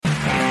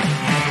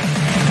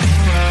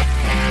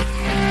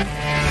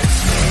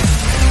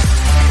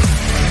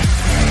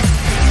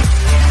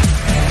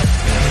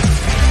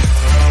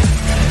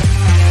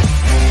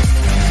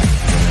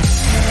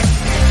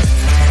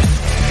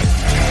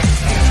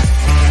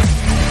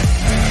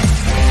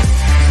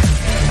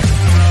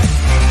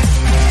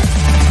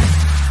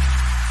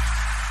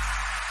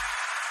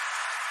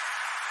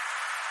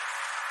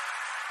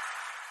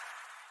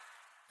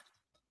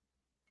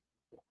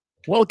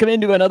Welcome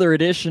into another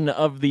edition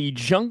of the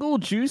Jungle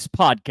Juice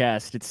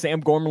Podcast. It's Sam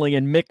Gormley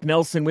and Mick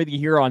Nelson with you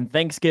here on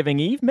Thanksgiving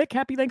Eve. Mick,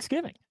 happy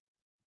Thanksgiving.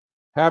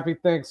 Happy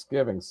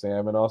Thanksgiving,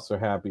 Sam, and also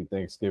happy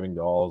Thanksgiving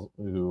to all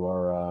who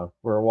are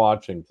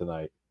watching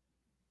tonight.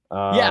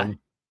 Yeah,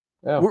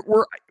 Yeah,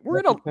 we're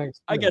in happy I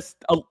Thanksgiving. guess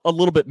a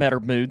little bit better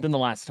mood than the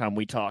last time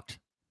we talked.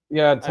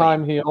 Yeah, I mean,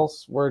 time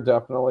heals. We're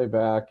definitely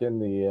back in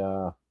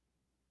the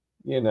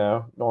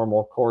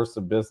normal course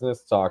of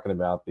business, talking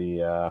about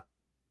the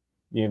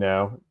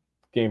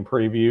game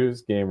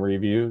previews, game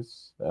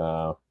reviews.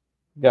 Got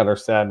our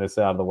sadness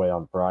out of the way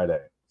on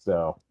Friday,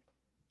 so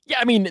yeah,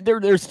 I mean,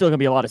 there's still gonna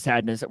be a lot of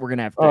sadness that we're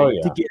gonna have oh to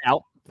yeah, get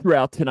out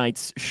throughout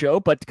tonight's show.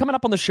 But coming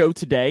up on the show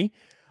today,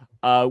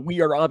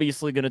 we are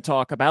obviously going to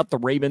talk about the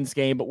Ravens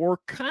game, but we're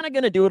kind of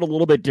going to do it a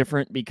little bit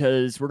different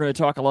because we're going to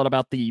talk a lot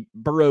about the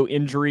Burrow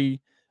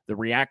injury, the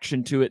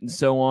reaction to it, and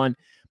so on.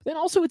 But then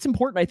also it's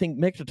important, I think,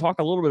 Mick, to talk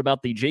a little bit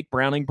about the Jake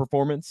Browning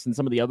performance and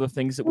some of the other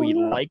things that we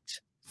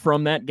liked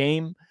from that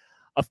game.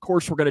 Of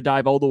course, we're going to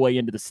dive all the way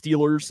into the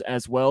Steelers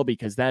as well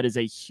because that is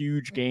a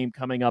huge game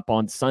coming up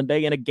on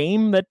Sunday and a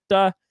game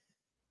that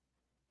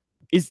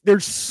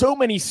there's so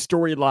many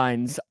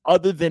storylines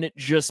other than it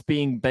just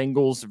being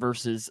Bengals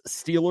versus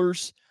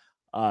Steelers.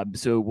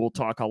 So we'll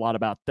talk a lot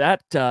about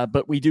that.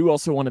 But we do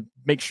also want to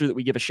make sure that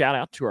we give a shout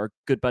out to our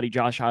good buddy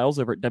Josh Hiles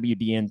over at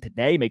WDN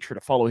Today. Make sure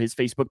to follow his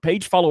Facebook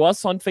page, follow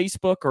us on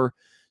Facebook, or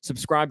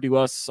subscribe to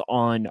us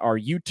on our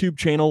YouTube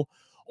channel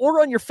or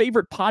on your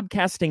favorite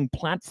podcasting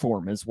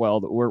platform as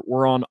well. That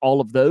we're on all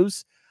of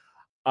those.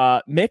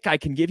 Mick, I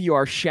can give you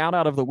our shout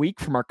out of the week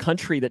from our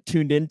country that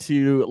tuned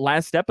into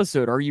last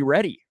episode. Are you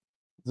ready?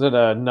 Is it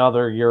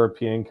another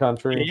European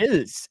country? It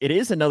is. It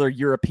is another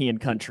European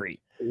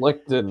country.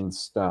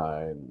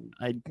 Liechtenstein.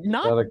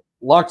 Not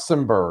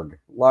Luxembourg.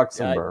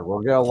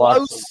 We'll go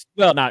close.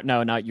 Well, not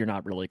you're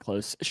not really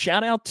close.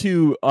 Shout out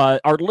to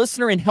our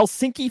listener in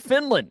Helsinki,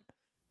 Finland,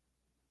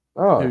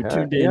 who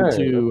tuned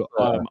into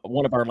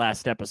one of our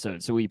last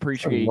episodes. So we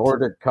appreciate a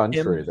Nordic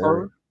country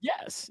there.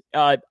 Yes.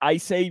 I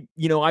say,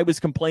 I was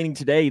complaining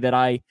today that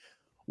I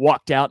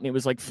walked out and it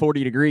was like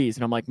 40 degrees.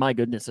 And I'm like, my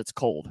goodness, it's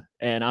cold.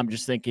 And I'm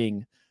just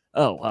thinking,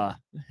 to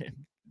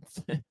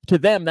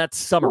them, that's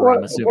summer,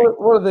 I'm assuming.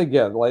 What do they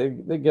get?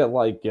 They get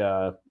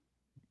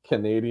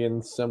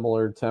Canadian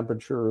similar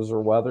temperatures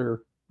or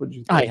weather? Would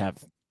you think?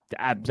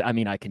 I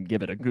mean, I can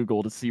give it a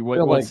Google to see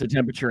what's the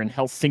temperature in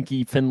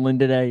Helsinki, Finland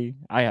today.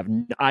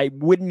 I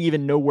wouldn't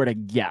even know where to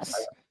guess.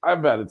 I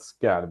bet it's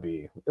got to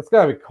be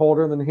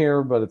colder than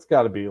here, but it's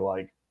got to be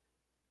like,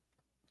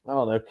 I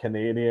don't know,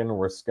 Canadian or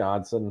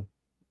Wisconsin,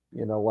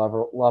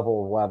 level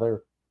of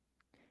weather.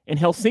 In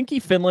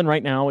Helsinki, Finland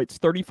right now, it's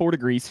 34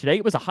 degrees. Today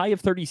it was a high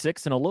of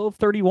 36 and a low of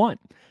 31.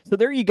 So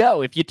there you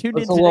go. If you tuned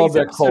in today's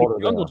episode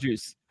of Jungle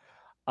Juice,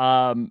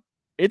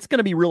 it's going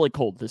to be really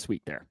cold this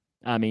week there.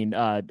 I mean,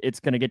 it's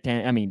going to get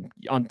down. I mean,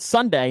 on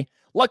Sunday,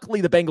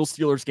 luckily the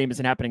Bengals-Steelers game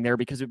isn't happening there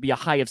because it would be a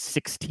high of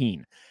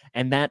 16.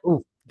 And that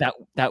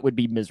would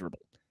be miserable.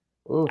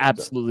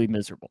 Absolutely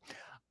miserable.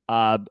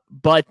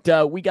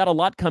 But we got a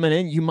lot coming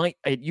in.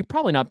 You're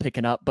probably not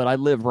picking up, but I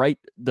live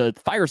the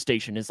fire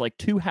station is like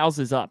 2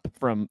 houses up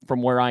from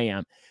where I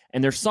am,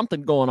 and there's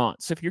something going on.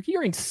 So if you're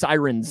hearing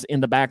sirens in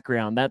the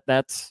background,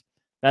 that's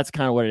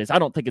kind of what it is. I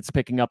don't think it's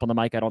picking up on the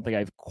mic. I don't think I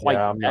have quite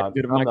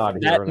good of a mic for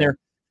that. And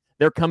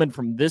they're coming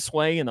from this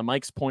way, and the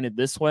mic's pointed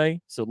this way.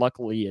 So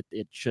luckily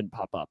it shouldn't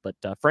pop up. But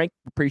Frank,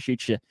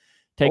 appreciate you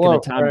taking the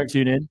time to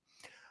tune in.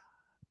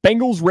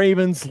 Bengals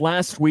Ravens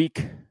last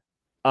week.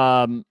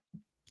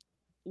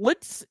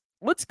 Let's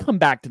come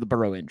back to the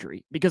Burrow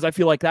injury because I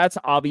feel like that's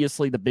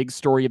obviously the big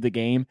story of the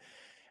game.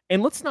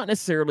 And let's not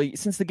necessarily,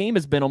 since the game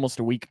has been almost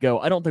a week ago,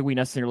 I don't think we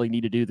necessarily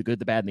need to do the good,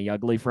 the bad, and the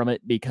ugly from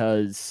it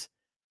because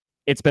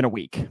it's been a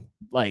week.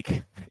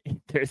 Like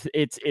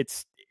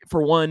it's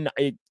for one,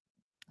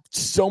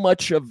 so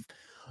much of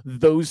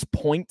those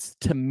points,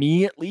 to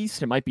me at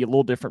least, it might be a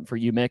little different for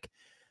you, Mick,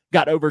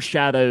 got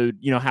overshadowed,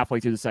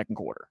 halfway through the second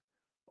quarter.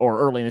 Or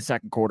early in the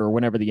second quarter,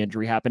 whenever the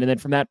injury happened. And then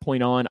from that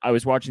point on, I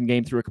was watching the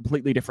game through a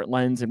completely different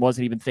lens and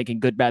wasn't even thinking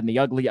good, bad, and the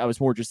ugly. I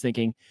was more just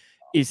thinking,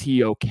 is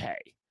he okay?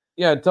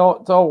 Yeah,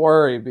 don't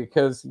worry,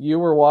 because you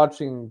were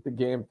watching the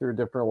game through a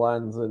different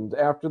lens. And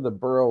after the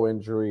Burrow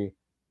injury,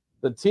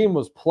 the team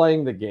was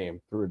playing the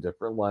game through a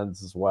different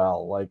lens as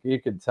well. Like,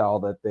 you could tell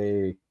that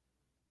they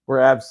were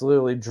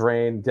absolutely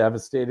drained,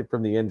 devastated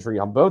from the injury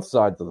on both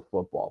sides of the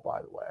football,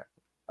 by the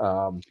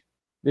way.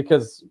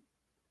 Because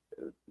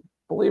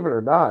believe it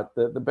or not,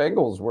 the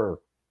Bengals were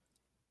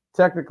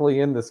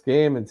technically in this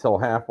game until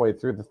halfway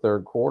through the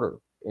third quarter.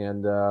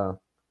 And I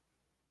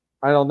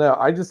don't know.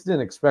 I just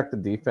didn't expect the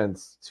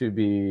defense to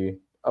be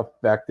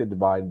affected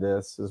by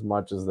this as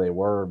much as they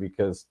were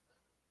because,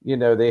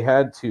 they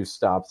had 2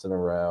 stops in a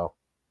row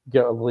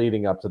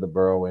leading up to the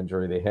Burrow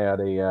injury. They had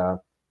I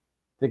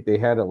think they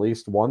had at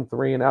least 1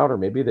 3-and-out, or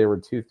maybe they were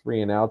 2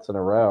 3-and-outs in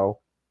a row.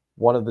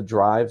 One of the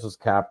drives was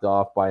capped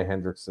off by a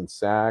Hendrickson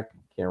sack.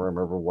 Can't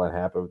remember what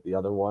happened with the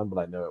other one, but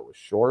I know it was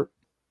short.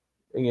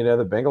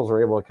 the Bengals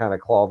were able to kind of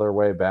claw their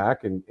way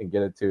back and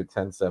get it to a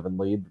 10-7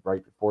 lead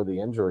right before the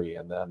injury.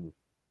 And then,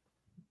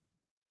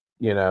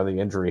 the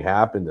injury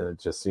happened, and it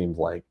just seemed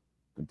like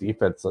the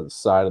defense on the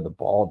side of the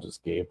ball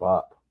just gave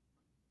up.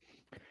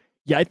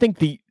 Yeah, I think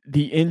the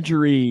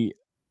injury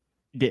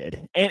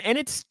did. And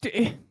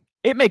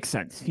it makes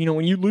sense.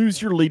 When you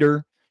lose your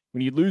leader,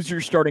 when you lose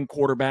your starting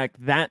quarterback,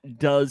 that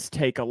does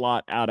take a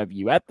lot out of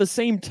you. At the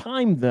same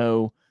time,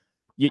 though,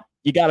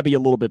 you got to be a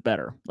little bit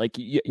better. Like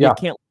you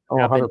can't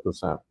happen.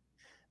 100%.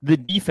 The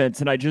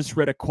defense, and I just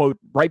read a quote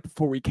right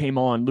before we came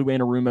on, Lou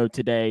Anarumo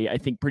today, I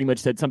think pretty much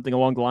said something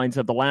along the lines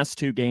of the last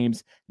two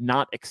games,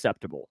 not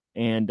acceptable.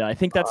 And I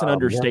think that's an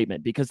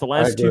understatement because the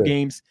last two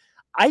games,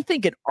 I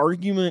think an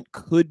argument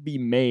could be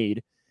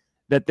made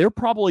that they're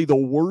probably the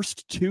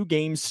worst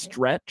 2-game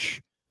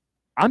stretch.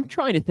 I'm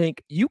trying to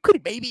think, you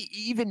could maybe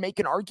even make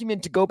an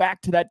argument to go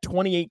back to that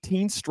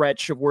 2018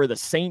 stretch of where the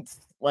Saints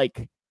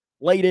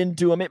laid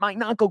into them. It might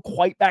not go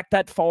quite back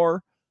that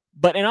far,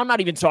 and I'm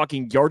not even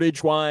talking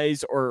yardage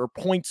wise or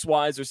points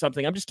wise or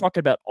something. I'm just talking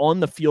about on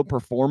the field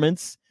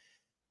performance.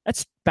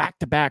 That's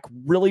back-to-back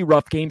really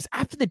rough games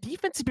after the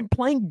defense has been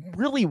playing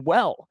really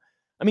well.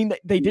 I mean,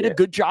 they did a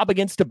good job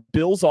against a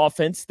Bills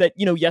offense that,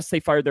 yes, they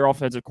fired their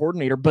offensive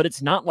coordinator, but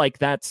it's not like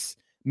that's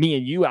me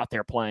and you out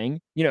there playing.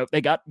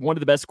 They got one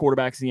of the best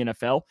quarterbacks in the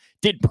NFL,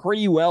 did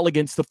pretty well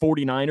against the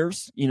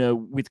 49ers,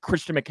 with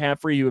Christian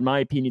McCaffrey, who in my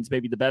opinion is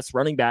maybe the best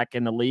running back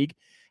in the league.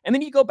 And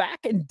then you go back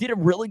and did a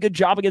really good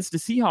job against the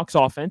Seahawks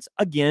offense.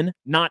 Again,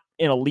 not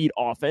an elite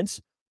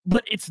offense,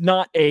 but it's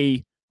not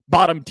a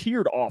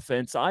bottom-tiered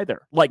offense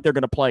either, like they're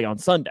going to play on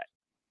Sunday.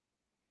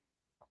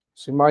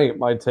 See,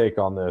 my take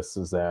on this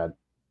is that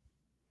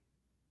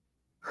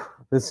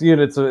this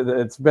unit's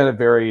it's been a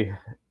very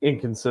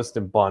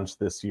inconsistent bunch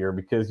this year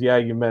because,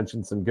 you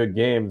mentioned some good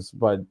games,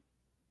 but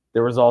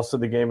there was also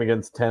the game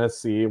against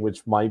Tennessee,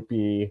 which might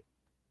be,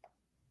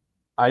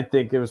 I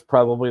think it was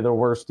probably the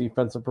worst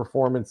defensive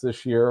performance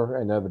this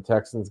year. I know the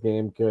Texans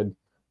game could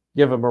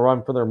give them a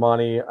run for their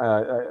money.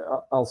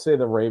 I'll say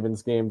the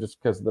Ravens game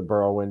just because of the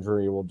Burrow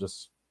injury. We'll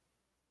just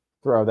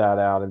throw that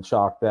out and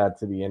chalk that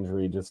to the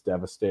injury, just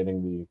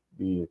devastating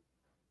the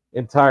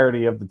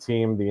entirety of the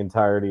team, the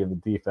entirety of the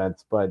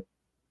defense. But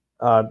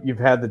you've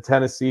had the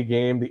Tennessee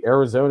game, the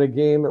Arizona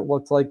game. It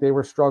looked like they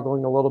were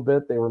struggling a little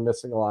bit. They were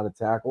missing a lot of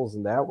tackles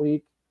in that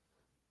week.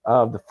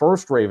 The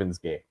first Ravens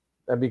game,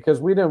 and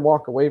because we didn't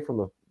walk away from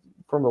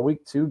the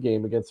week 2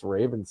 game against the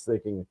Ravens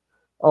thinking,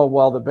 oh,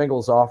 well, the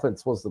Bengals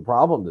offense was the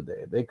problem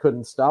today. They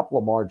couldn't stop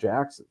Lamar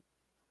Jackson.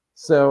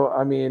 So,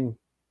 I mean,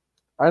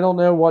 I don't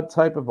know what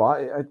type of –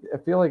 I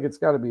feel like it's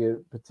got to be a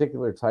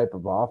particular type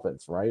of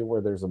offense, right,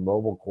 where there's a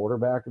mobile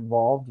quarterback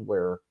involved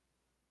where,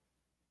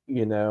 I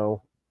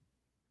don't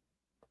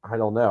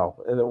know,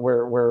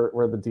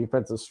 where the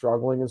defense is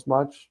struggling as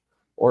much,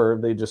 or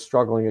are they just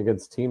struggling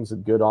against teams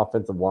with good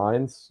offensive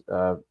lines,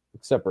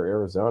 except for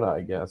Arizona,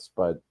 I guess,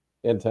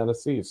 and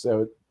Tennessee.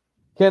 So it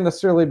can't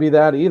necessarily be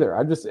that either.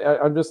 I'm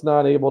just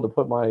not able to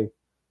put my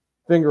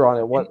finger on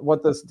it.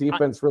 What this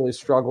defense really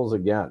struggles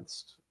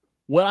against.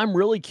 What I'm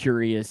really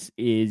curious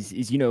is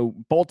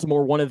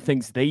Baltimore, one of the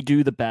things they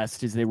do the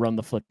best is they run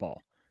the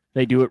football.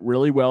 They do it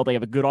really well. They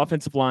have a good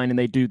offensive line, and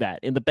they do that.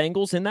 And the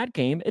Bengals in that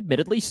game,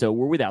 admittedly so,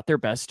 were without their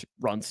best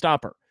run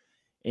stopper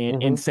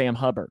and Sam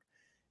Hubbard.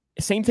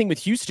 Same thing with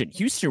Houston.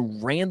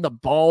 Houston ran the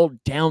ball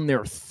down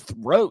their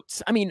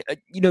throats. I mean,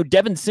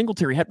 Devin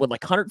Singletary had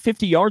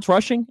 150 yards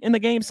rushing in the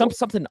game,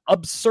 something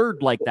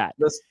absurd like that.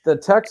 The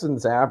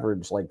Texans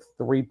average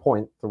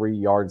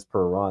 3.3 yards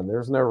per run.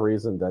 There's no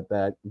reason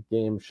that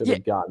game should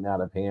have gotten out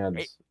of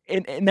hand.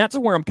 And that's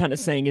where I'm kind of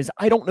saying is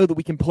I don't know that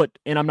we can put,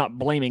 and I'm not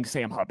blaming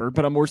Sam Hubbard,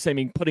 but I'm more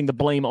saying putting the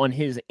blame on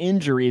his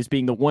injury as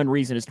being the one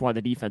reason as to why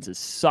the defense has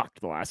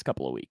sucked the last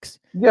couple of weeks.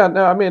 Yeah,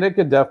 no, I mean, it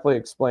could definitely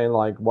explain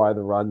why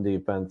the run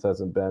defense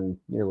hasn't been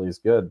nearly as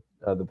good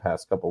the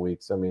past couple of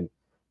weeks. I mean,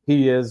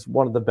 he is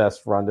one of the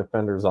best run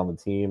defenders on the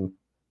team.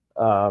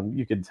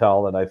 You could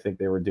tell that I think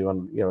they were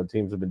doing,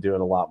 teams have been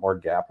doing a lot more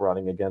gap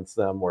running against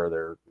them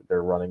where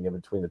they're running in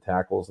between the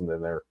tackles, and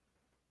then they're,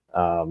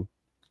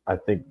 I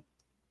think,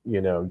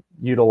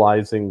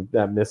 utilizing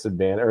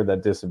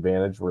that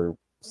disadvantage where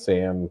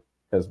Sam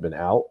has been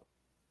out.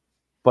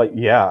 But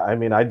yeah, I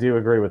mean, I do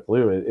agree with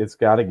Lou. It's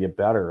got to get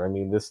better. I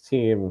mean, this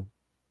team,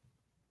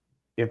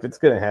 if it's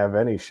going to have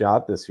any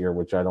shot this year,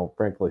 which I don't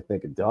frankly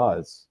think it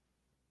does,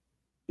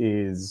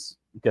 is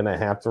going to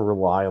have to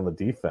rely on the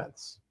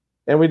defense.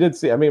 And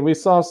we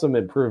saw some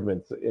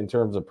improvements in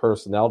terms of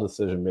personnel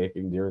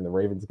decision-making during the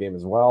Ravens game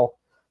as well.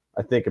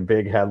 I think a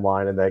big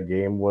headline in that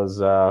game was,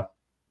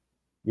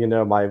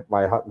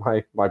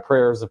 my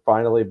prayers have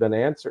finally been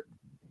answered.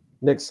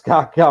 Nick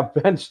Scott got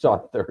benched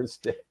on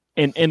Thursday.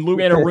 And Lou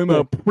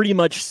Anarumo pretty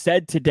much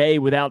said today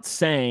without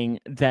saying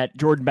that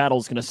Jordan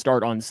Battle's going to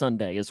start on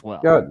Sunday as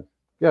well. Good.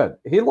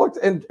 He looked,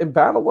 and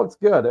Battle looks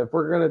good. If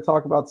we're going to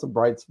talk about some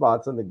bright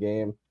spots in the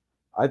game,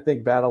 I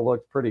think Battle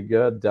looked pretty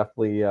good.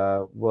 Definitely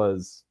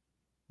was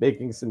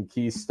making some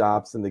key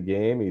stops in the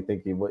game.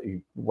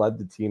 He led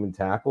the team in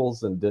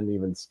tackles and didn't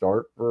even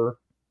start for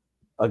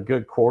a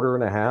good quarter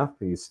and a half.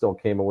 He still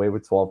came away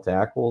with 12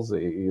 tackles.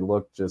 He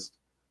looked just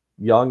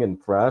young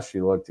and fresh. He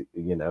looked,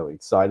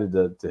 excited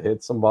to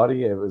hit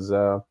somebody. It was,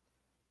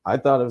 I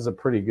thought it was a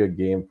pretty good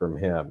game from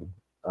him.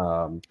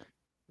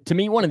 To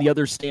me, one of the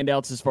other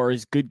standouts as far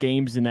as good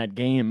games in that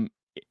game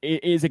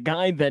is a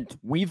guy that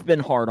we've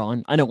been hard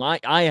on. I know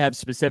I have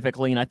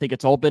specifically, and I think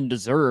it's all been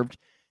deserved.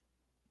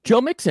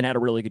 Joe Mixon had a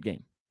really good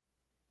game.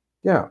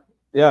 Yeah.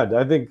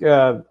 I think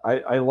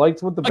I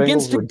liked what the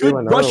Bengals were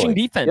doing rushing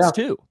early. defense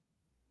too.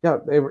 Yeah,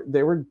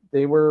 they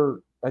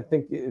were. I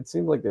think it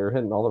seemed like they were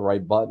hitting all the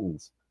right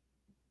buttons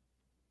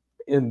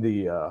in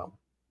the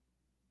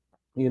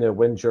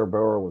when Joe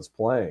Burrow was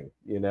playing.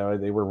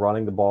 They were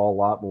running the ball a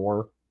lot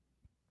more.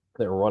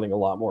 They were running a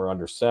lot more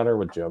under center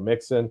with Joe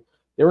Mixon.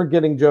 They were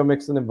getting Joe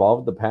Mixon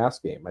involved in the pass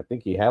game. I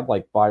think he had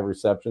like 5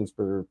 receptions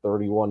for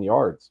 31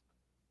 yards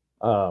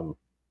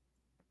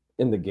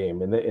in the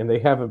game, and they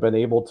haven't been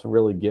able to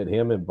really get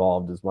him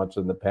involved as much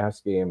in the pass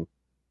game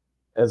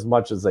as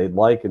much as they'd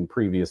like in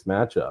previous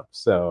matchups.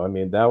 So, I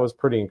mean, that was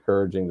pretty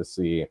encouraging to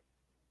see.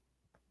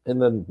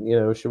 And then,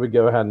 should we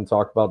go ahead and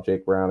talk about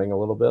Jake Browning a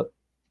little bit?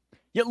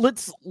 Yeah,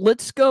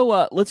 let's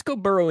go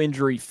Burrow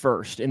injury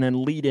first, and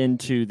then lead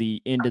into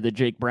the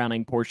Jake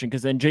Browning portion,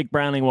 because then Jake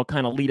Browning will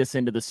kind of lead us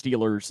into the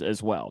Steelers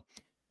as well.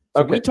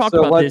 So okay, we talked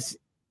about this.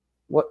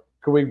 What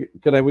can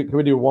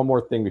we do one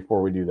more thing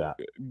before we do that?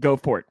 Go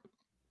for it.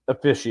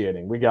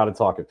 Officiating. We got to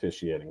talk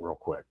officiating real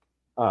quick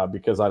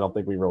because I don't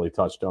think we really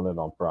touched on it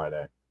on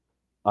Friday.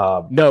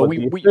 No,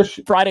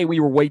 Friday we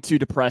were way too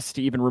depressed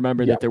to even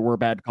remember that there were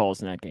bad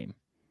calls in that game.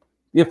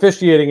 The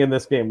officiating in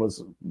this game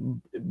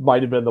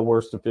might have been the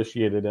worst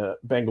officiated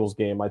Bengals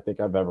game I think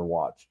I've ever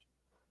watched.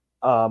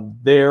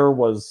 There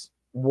was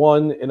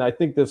one, and I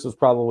think this was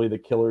probably the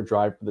killer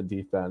drive for the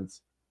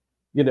defense,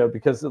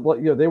 because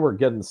they were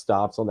getting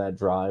stops on that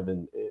drive,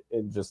 and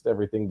it just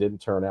everything didn't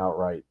turn out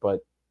right.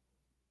 But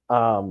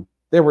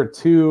there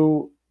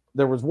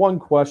was one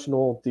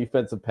questionable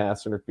defensive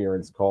pass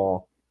interference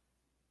call,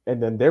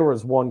 and then there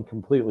was one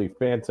completely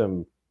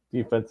phantom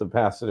defensive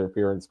pass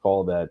interference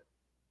call that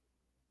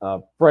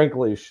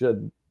frankly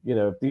should,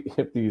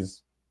 if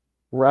these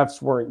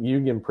refs weren't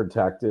union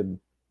protected,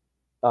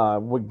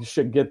 we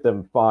should get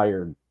them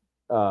fired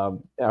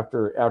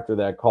after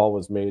that call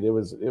was made. It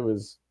was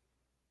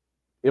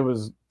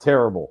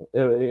terrible,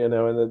 and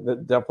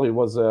it definitely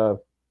was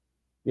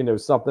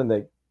something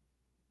that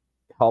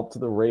helped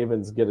the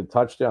Ravens get a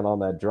touchdown on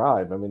that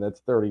drive. I mean, that's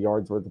 30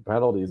 yards worth of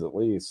penalties at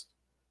least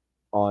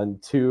on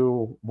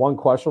one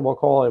questionable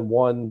call and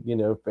one,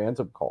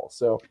 phantom call.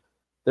 So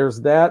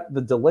there's that.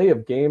 The delay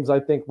of games, I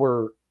think,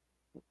 were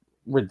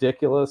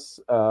ridiculous.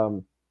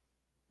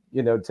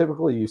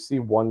 Typically you see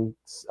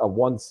a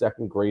 1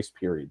 second grace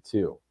period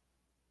too,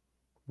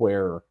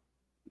 where,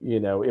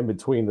 in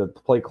between the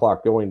play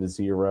clock going to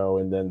 0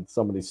 and then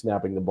somebody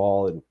snapping the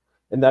ball, and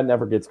that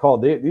never gets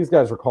called. These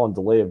guys were calling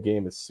delay of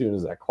game as soon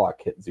as that clock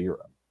hit 0.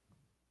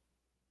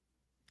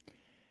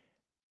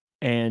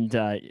 And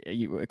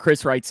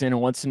Chris writes in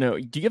and wants to know,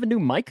 do you have a new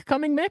mic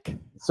coming, Mick?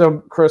 So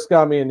Chris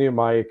got me a new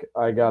mic.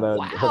 I got to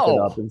hook it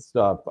up and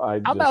stuff. How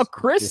about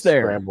Chris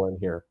there? Scrambling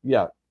here.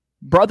 Yeah.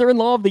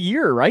 Brother-in-law of the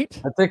year,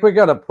 right? I think we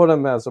got to put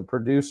him as a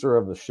producer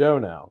of the show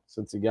now,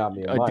 since he got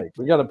me a mic.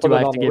 We got to put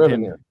it on the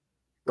ribbon here.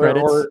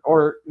 Credits?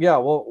 Or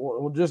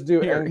we'll just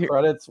do end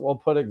credits. We'll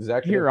put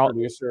executive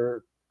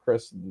producer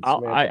Chris.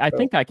 I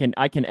think I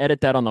can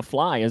edit that on the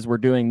fly as we're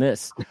doing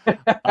this.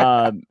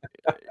 Shout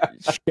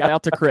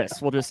out to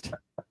Chris. We'll just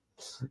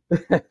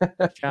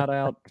shout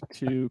out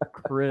to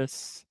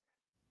Chris,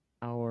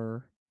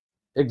 our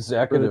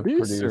executive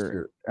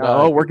producer.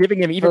 We're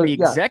giving him even the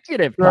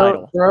executive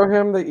title. Throw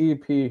him the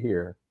EP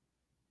here.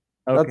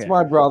 Okay. That's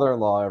my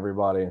brother-in-law,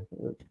 everybody.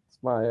 It's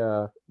my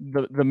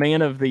the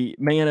man of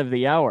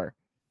the hour.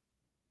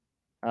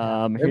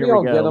 Maybe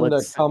I'll get him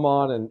to come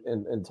on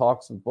and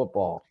talk some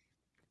football.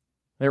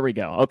 There we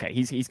go. Okay,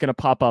 he's going to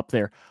pop up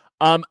there.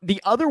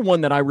 The other one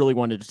that I really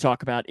wanted to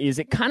talk about is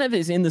it kind of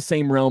is in the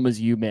same realm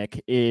as you, Mick,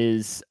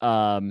 is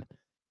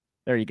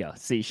there you go.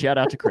 See, shout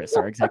out to Chris,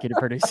 our executive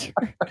producer.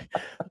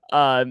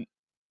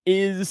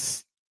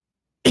 Is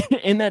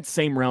in that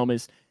same realm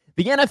as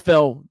the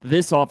NFL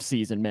this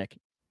offseason, Mick.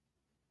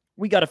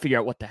 We got to figure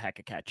out what the heck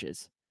a catch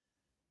is.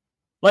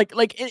 Like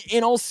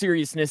in all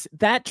seriousness,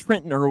 that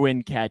Trenton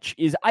Irwin catch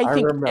is, I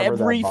think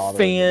every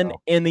fan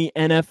in the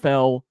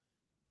NFL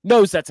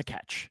knows that's a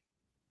catch.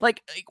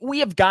 Like, we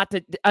have got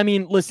to, I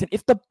mean, listen,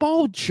 if the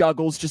ball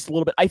juggles just a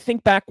little bit, I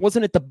think back,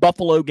 wasn't it the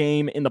Buffalo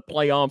game in the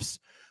playoffs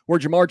where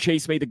Jamar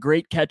Chase made the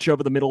great catch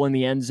over the middle in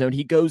the end zone?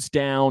 He goes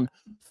down,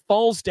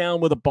 falls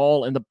down with a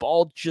ball, and the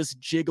ball just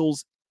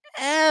jiggles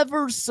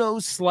ever so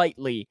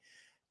slightly,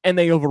 and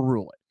they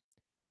overrule it.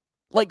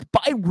 Like,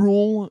 by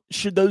rule,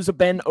 should those have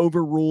been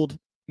overruled?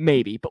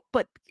 Maybe.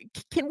 But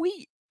can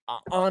we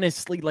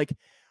honestly, like,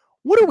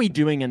 what are we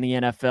doing in the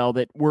NFL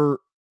that we're,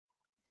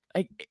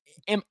 like,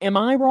 am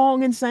I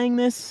wrong in saying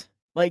this?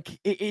 Like,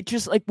 it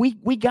just, like,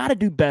 we got to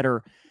do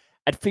better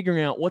at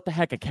figuring out what the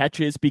heck a catch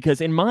is,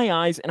 because in my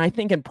eyes, and I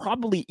think in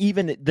probably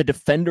even the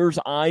defenders'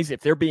 eyes,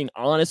 if they're being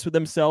honest with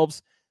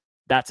themselves,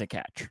 that's a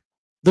catch.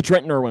 The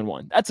Trenton Irwin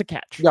one, that's a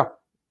catch. Yeah.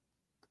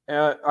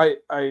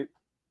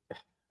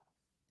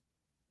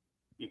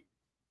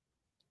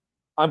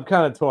 I'm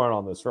kind of torn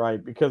on this,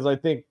 right? Because I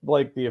think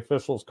like the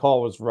official's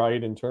call was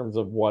right in terms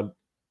of what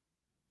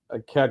a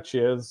catch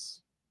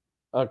is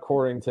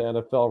according to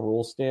NFL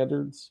rule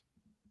standards.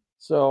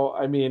 So,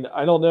 I mean,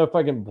 I don't know if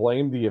I can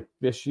blame the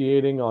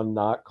officiating on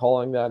not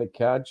calling that a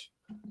catch,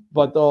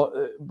 but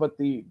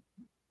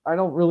I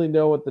don't really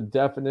know what the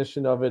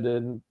definition of it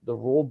in the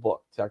rule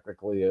book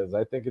technically is.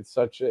 I think it's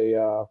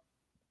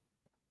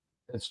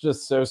it's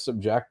just so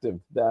subjective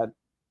that,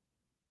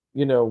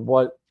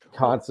 what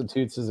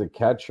constitutes as a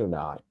catch or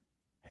not.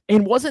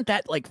 And wasn't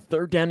that like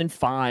 3rd down and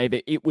 5?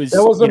 It was. It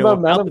was a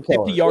momentum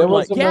killer. It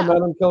was a yeah.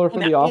 momentum killer for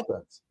the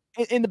offense.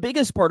 And the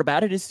biggest part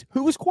about it is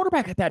who was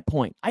quarterback at that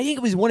point. I think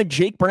it was one of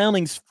Jake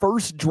Browning's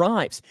first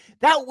drives.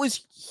 That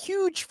was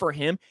huge for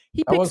him.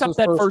 He picks up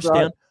that first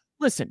down.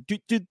 Listen, do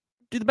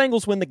the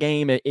Bengals win the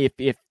game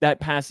if that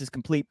pass is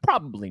complete?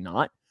 Probably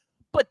not.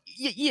 But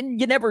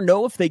you never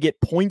know if they get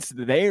points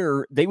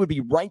there. They would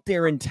be right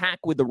there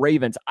intact with the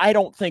Ravens. I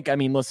don't think,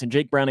 listen,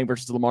 Jake Browning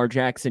versus Lamar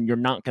Jackson, you're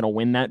not going to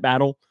win that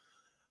battle.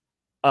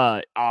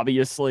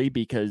 Obviously,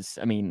 because,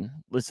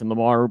 listen,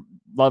 Lamar,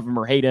 love him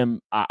or hate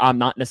him, I'm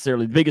not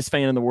necessarily the biggest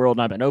fan in the world,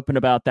 and I've been open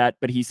about that,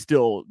 but he's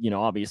still,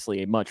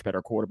 obviously a much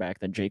better quarterback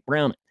than Jake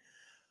Browning.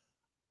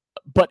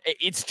 But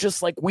it's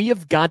just like we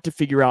have got to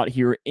figure out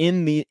here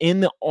in the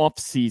off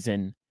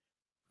season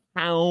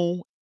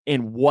how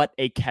and what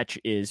a catch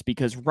is,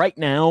 because right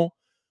now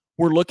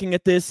we're looking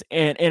at this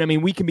and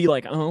we can be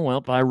like, oh, well,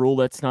 by rule,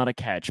 that's not a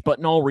catch. But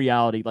in all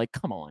reality, like,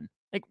 come on.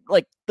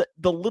 Like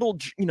the little,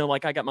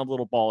 like I got my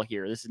little ball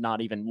here. This is not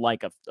even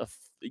like a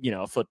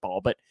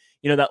football, but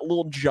that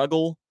little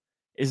juggle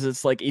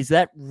is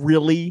that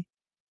really?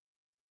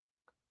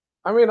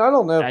 I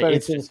don't know if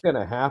anything's going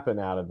to happen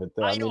out of it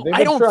though. I don't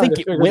think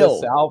it will.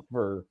 This out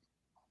for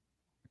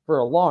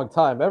a long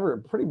time,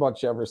 pretty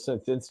much ever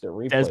since instant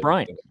replay. Des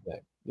Bryant.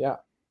 Yeah.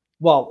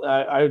 Well,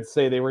 I would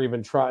say there were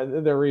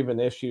even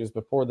issues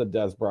before the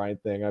Des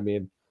Bryant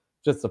thing.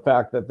 Just the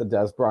fact that the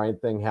Des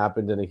Bryant thing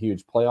happened in a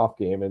huge playoff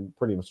game and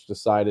pretty much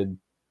decided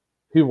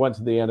who went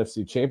to the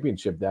NFC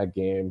Championship that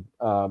game,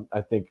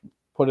 I think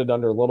put it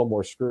under a little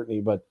more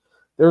scrutiny. But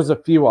there's a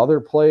few other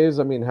plays.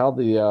 I think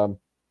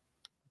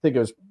it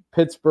was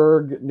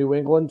Pittsburgh, New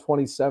England,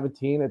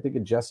 2017. I think a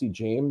Jesse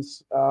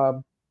James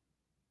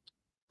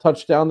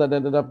touchdown that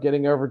ended up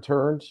getting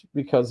overturned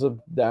because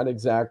of that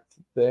exact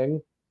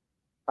thing.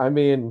 I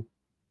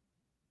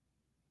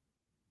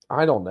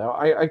don't know.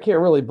 I can't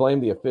really blame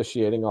the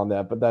officiating on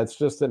that, but that's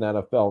just an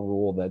NFL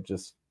rule that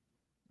just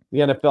the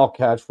NFL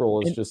catch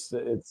rule is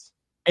it's.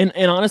 And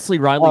honestly,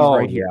 Riley's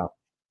right here. Yeah.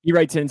 He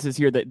writes in and says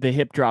here that the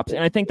hip drops,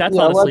 and I think that's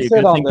honestly let's a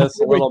good on thing. This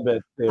a little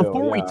bit too.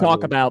 Before we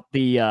talk about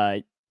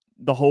the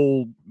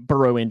whole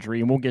Burrow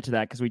injury, and we'll get to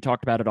that because we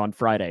talked about it on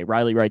Friday.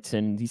 Riley writes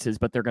in, he says,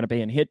 but they're going to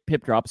ban hip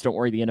drops. Don't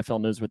worry, the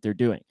NFL knows what they're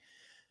doing.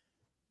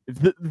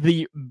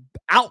 The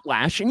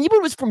outlash, and even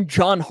it was from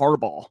John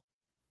Harbaugh,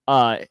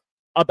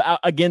 about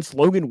against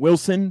Logan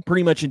Wilson,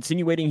 pretty much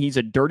insinuating he's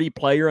a dirty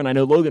player. And I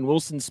know Logan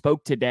Wilson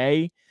spoke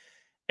today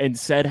and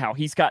said how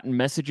he's gotten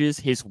messages.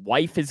 His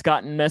wife has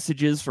gotten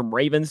messages from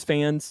Ravens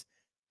fans.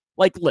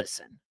 Like,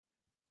 listen,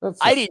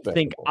 I didn't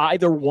think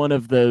either one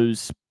of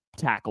those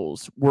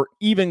tackles were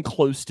even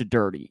close to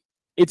dirty.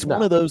 It's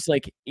one of those,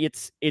 like,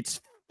 it's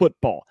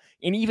football.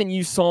 And even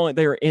you saw it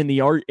there in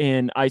the art,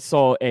 and I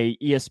saw a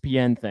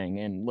ESPN thing.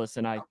 And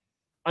listen,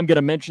 I'm going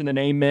to mention the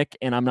name, Mick,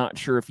 and I'm not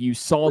sure if you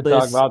saw this.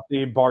 Talking about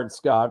the Bart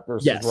Scott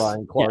versus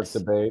Ryan Clark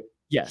debate.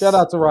 Yes. Shout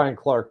out to Ryan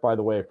Clark, by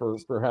the way,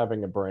 for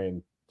having a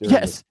brain during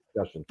this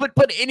discussion. But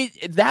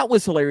that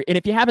was hilarious. And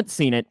if you haven't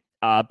seen it,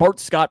 Bart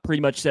Scott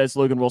pretty much says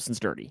Logan Wilson's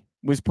dirty.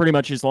 Was pretty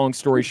much his long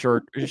story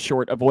short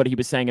of what he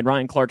was saying. And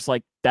Ryan Clark's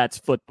like, that's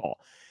football.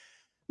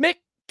 Mick,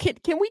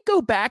 can we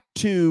go back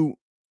to,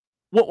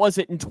 what was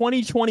it, in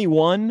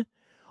 2021?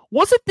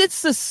 Wasn't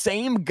this the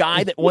same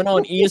guy that went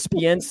on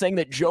ESPN saying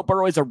that Joe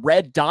Burrow is a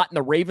red dot and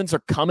the Ravens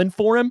are coming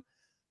for him?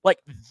 Like,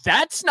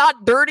 that's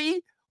not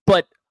dirty,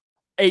 but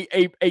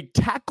a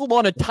tackle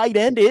on a tight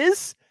end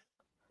is?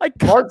 Like,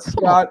 Bart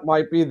Scott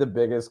might be the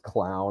biggest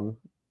clown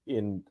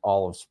in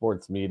all of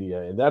sports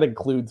media, and that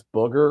includes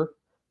Booger.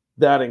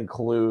 That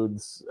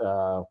includes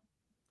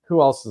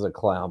who else is a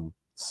clown?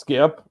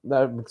 Skip.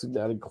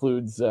 That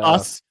includes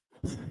us.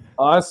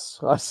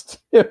 Us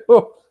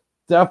too.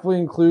 Definitely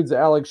includes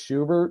Alex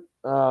Schubert.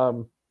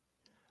 Oh,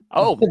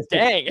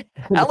 dang.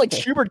 Alex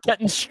Schubert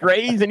getting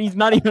strays and he's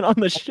not even on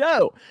the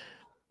show.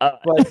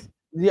 But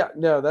yeah,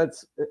 no,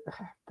 that's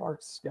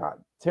Bart Scott.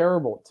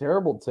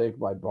 Terrible take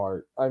by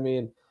Bart.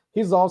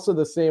 He's also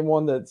the same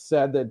one that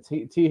said that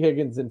T.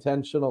 Higgins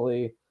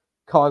intentionally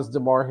caused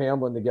DeMar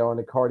Hamlin to go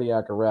into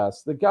cardiac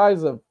arrest. The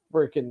guy's a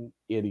freaking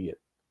idiot.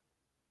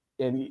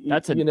 And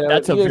that's a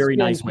very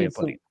nice way of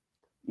putting it.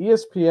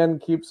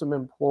 ESPN keeps him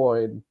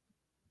employed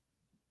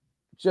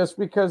just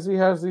because he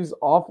has these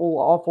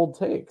awful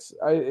takes.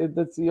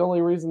 That's the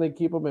only reason they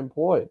keep him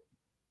employed.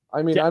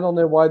 I mean, Yeah. I don't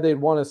know why they'd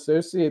want to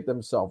associate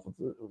themselves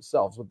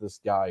with this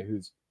guy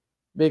who's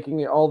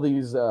making all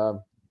these,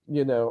 all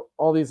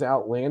these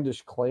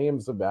outlandish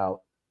claims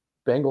about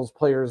Bengals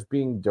players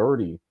being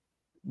dirty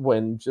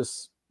when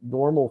just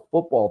normal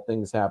football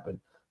things happen.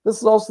 This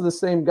is also the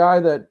same guy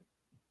that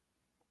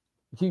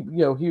he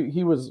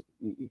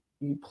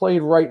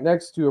played right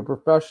next to a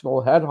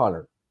professional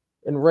headhunter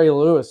in Ray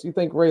Lewis. You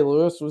think Ray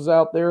Lewis was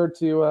out there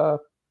to?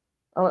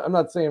 I'm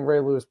not saying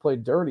Ray Lewis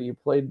played dirty. He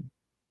played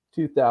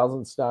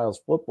 2000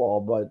 styles football,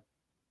 but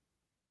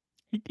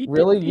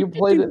really, you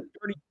played it.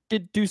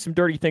 Did do some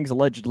dirty things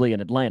allegedly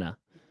in Atlanta.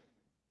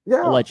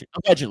 Yeah,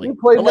 allegedly. He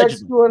played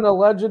next to an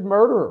alleged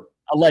murderer.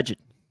 Alleged.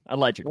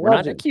 We're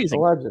not accusing.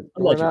 Alleged.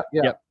 We're not.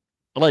 Yeah. Yep.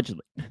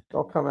 Allegedly.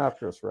 Don't come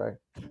after us, Ray.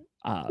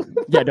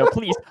 No,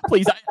 please.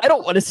 I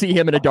don't want to see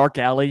him in a dark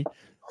alley.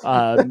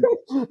 Of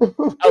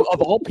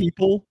all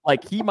people,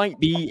 like he might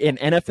be in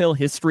NFL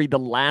history the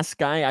last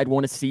guy I'd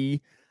want to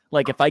see.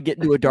 Like if I get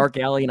into a dark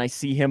alley and I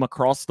see him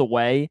across the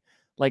way,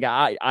 like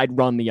I'd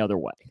run the other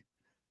way.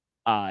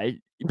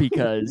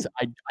 Because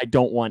I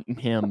don't want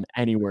him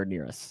anywhere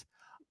near us.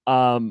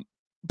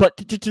 But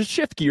to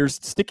shift gears,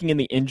 sticking in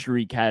the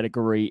injury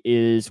category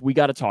is we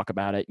got to talk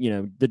about it.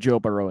 The Joe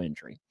Burrow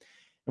injury.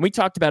 And we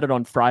talked about it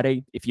on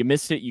Friday. If you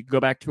missed it, you can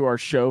go back to our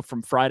show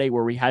from Friday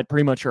where we had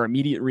pretty much our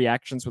immediate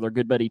reactions with our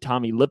good buddy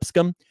Tommy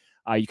Lipscomb.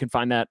 You can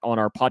find that on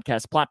our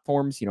podcast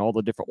platforms, all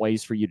the different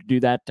ways for you to do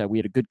that. We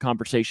had a good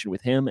conversation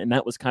with him, and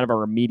that was kind of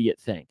our immediate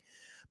thing.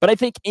 But I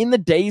think in the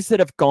days that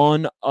have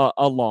gone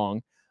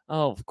along,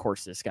 of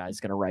course, this guy's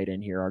going to write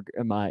in here.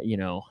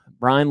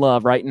 Brian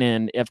Love writing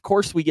in. Of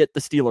course, we get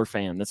the Steeler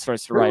fan that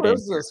starts to write in. Who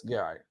is this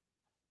guy?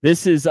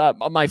 This is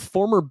my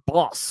former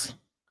boss.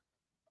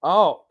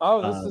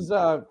 This is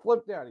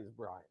Flip Daddy's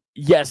Brian.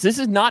 Yes, this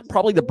is not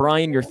probably the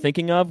Brian you're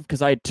thinking of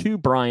because I had two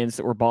Brians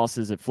that were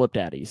bosses at Flip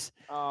Daddy's.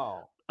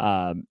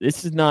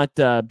 This is not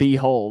B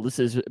Hole. This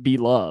is B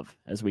Love,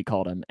 as we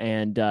called him,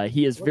 and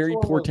he has very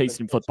poor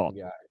taste in football.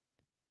 Guy?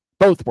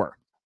 Both were.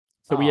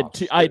 So we had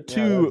two. I had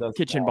two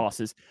kitchen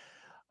bosses,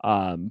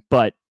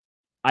 but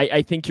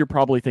I think you're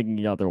probably thinking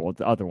the other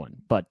one.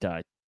 But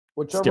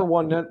whichever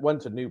one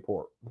went to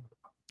Newport.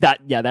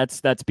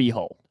 That's B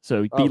Hole.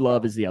 So B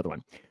Love is the other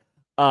one.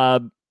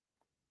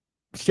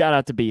 Shout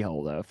out to B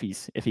Hole though, if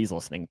he's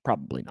listening.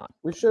 Probably not.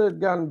 We should have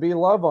gotten B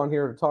Love on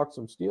here to talk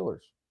some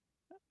Steelers.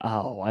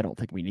 Oh, I don't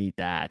think we need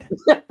that.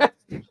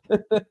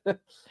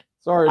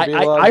 Sorry, B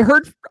Love.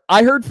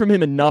 I heard from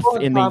him enough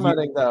in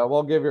commenting though.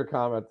 We'll give your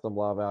comment some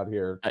love out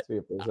here. See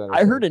if there's anything.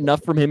 I heard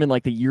enough from him in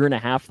like the year and a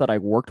half that I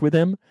worked with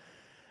him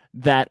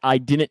that I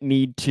didn't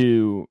need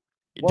to.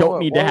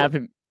 To have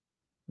him.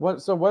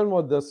 So when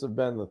would this have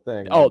been the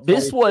thing? Oh,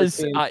 this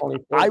was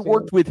I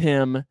worked with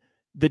him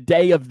the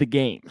day of the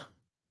game.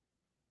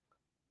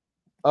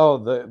 Oh,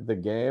 the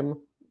game?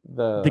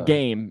 The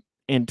game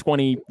in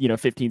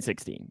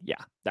 2015-16. Yeah,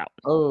 that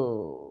one.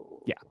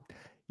 Oh.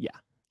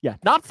 Yeah.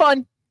 Not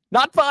fun.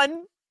 I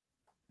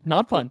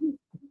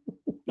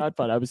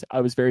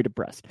was very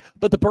depressed.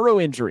 But the Burrow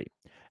injury,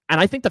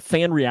 and I think the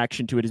fan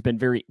reaction to it has been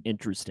very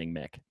interesting,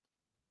 Mick.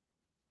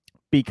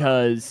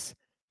 Because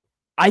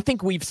I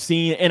think we've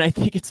seen, and I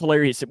think it's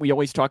hilarious that we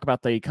always talk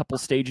about the couple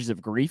stages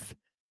of grief.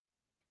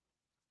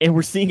 And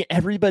we're seeing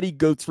everybody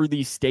go through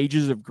these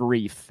stages of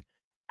grief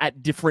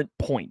at different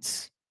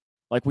points.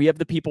 Like we have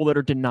the people that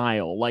are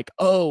denial. Like,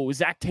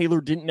 Zach Taylor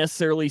didn't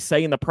necessarily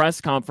say in the press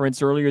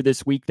conference earlier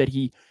this week that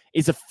he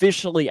is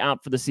officially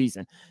out for the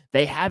season.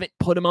 They haven't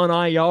put him on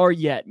IR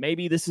yet.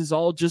 Maybe this is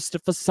all just a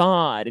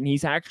facade and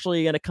he's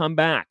actually going to come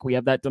back. We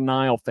have that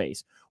denial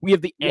phase. We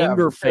have the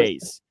anger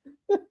phase.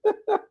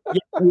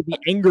 The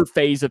anger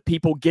phase of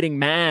people getting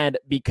mad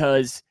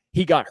because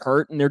he got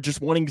hurt and they're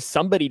just wanting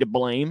somebody to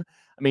blame.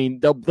 I mean,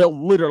 they'll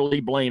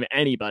literally blame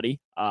anybody.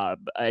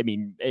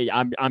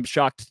 I'm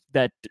shocked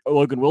that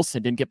Logan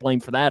Wilson didn't get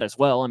blamed for that as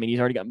well. I mean, he's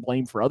already gotten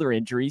blamed for other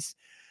injuries.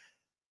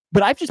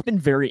 But I've just been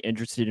very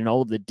interested in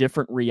all of the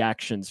different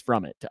reactions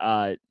from it.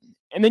 And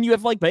then you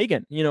have like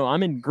Megan,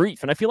 I'm in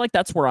grief. And I feel like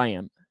that's where I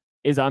am,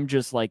 is I'm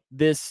just like,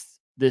 this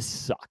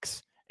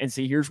sucks. And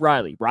see, here's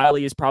Riley.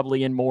 Riley is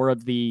probably in more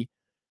of the,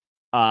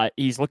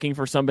 he's looking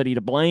for somebody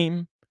to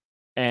blame.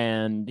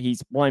 And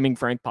he's blaming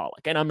Frank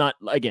Pollock. And I'm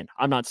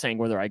not saying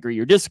whether I agree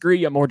or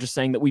disagree. I'm more just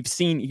saying that we've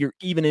seen here,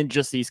 even in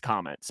just these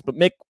comments. But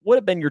Mick, what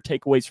have been your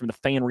takeaways from the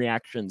fan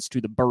reactions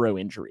to the Burrow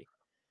injury?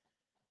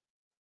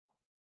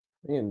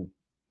 I mean,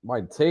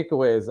 my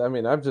takeaways,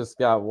 I've just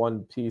got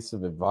one piece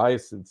of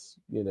advice. It's,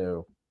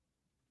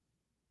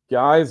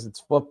 guys,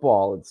 it's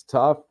football. It's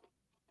tough.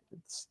 It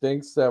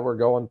stinks that we're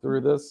going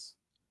through this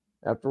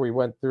after we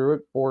went through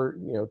it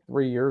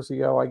 3 years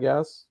ago, I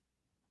guess.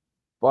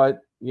 But,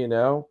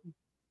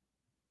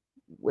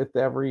 with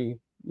every,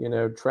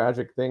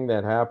 tragic thing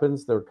that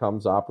happens, there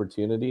comes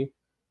opportunity.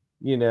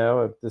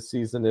 If the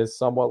season is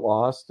somewhat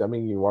lost,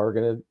 you are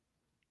going to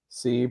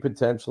see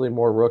potentially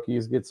more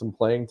rookies get some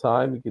playing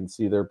time. You can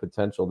see their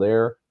potential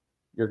there.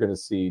 You're going to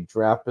see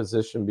draft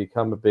position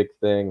become a big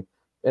thing.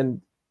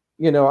 And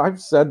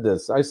I've said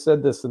this. I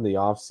said this in the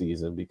off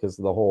season because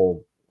of the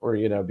whole, or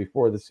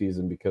before the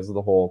season because of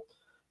the whole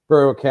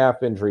Burrow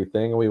calf injury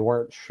thing. We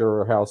weren't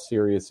sure how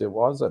serious it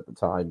was at the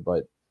time,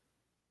 but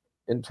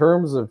in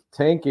terms of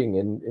tanking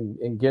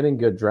and getting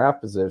good draft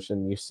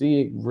position, you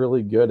see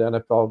really good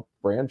NFL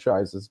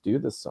franchises do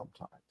this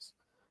sometimes.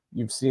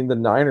 You've seen the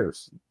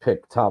Niners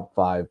pick top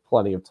 5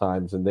 plenty of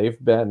times, and they've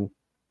been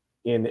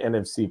in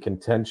NFC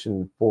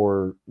contention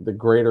for the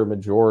greater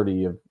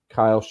majority of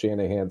Kyle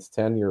Shanahan's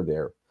tenure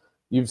there.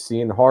 You've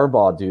seen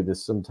Harbaugh do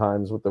this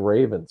sometimes with the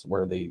Ravens,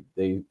 where they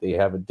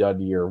have a dud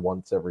year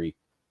once every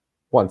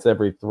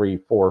 3,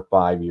 4,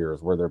 5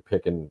 years, where they're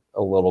picking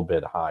a little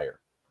bit higher.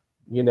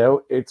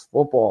 It's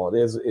football.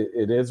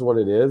 It is what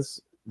it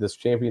is. This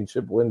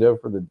championship window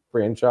for the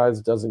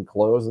franchise doesn't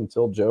close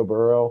until Joe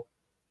Burrow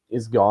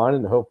is gone,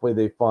 and hopefully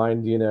they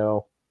find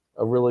a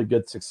really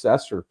good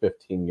successor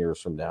 15 years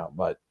from now.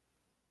 But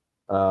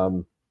I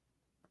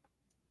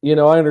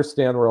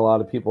understand where a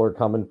lot of people are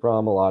coming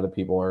from. A lot of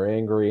people are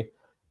angry.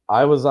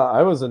 I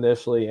was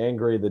initially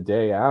angry the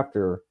day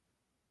after,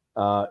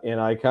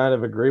 and I kind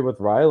of agree with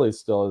Riley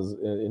still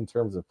in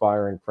terms of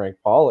firing Frank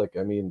Pollock.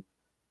 I mean,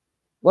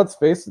 let's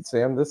face it,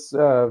 Sam.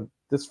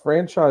 This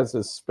franchise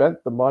has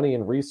spent the money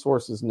and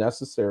resources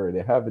necessary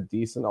to have a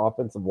decent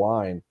offensive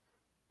line,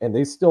 and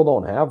they still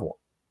don't have one.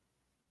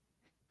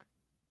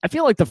 I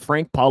feel like the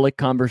Frank Pollock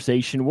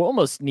conversation will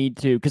almost need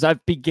to, because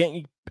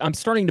I'm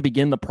starting to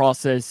begin the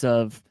process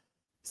of,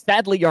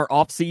 sadly, our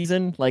off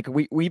season. Like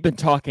we've been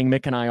talking,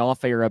 Mick and I,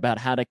 off air about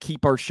how to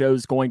keep our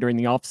shows going during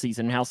the off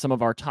season and how some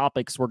of our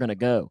topics were going to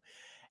go.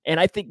 And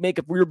I think, Mick,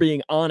 if we were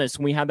being honest,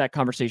 when we had that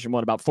conversation,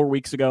 about 4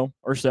 weeks ago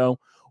or so,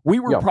 we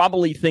were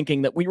probably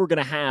thinking that we were going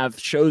to have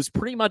shows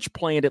pretty much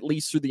planned at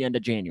least through the end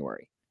of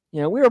January.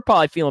 We were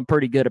probably feeling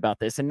pretty good about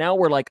this. And now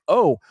we're like,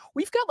 oh,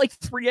 we've got like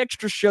 3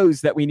 extra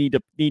shows that we need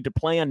to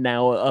plan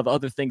now of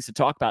other things to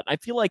talk about. And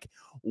I feel like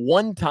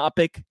one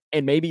topic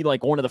and maybe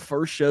like one of the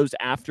first shows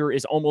after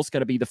is almost going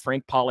to be the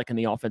Frank Pollock and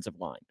the offensive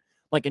line.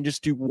 And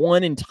just do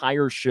one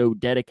entire show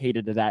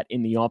dedicated to that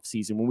in the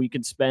offseason when we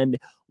can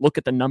look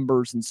at the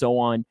numbers and so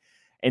on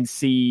and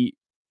see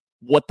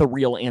what the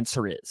real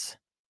answer is.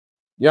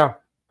 Yeah.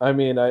 I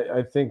mean,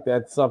 I think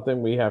that's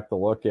something we have to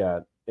look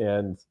at.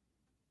 And,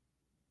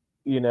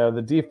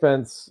 the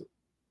defense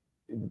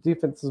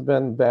has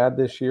been bad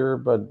this year,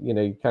 but,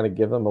 you kind of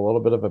give them a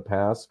little bit of a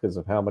pass because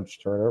of how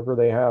much turnover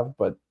they have.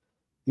 But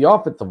the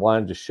offensive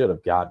line just should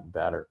have gotten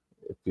better,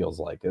 it feels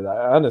like. And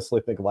I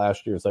honestly think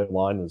last year's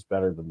line was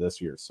better than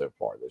this year's so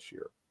far this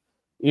year.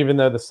 Even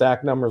though the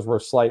sack numbers were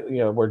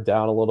slightly, were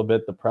down a little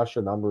bit, the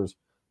pressure numbers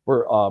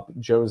were up.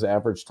 Joe's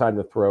average time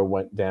to throw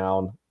went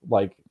down.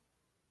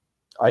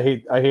 I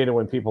hate it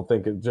when people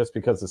think just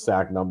because the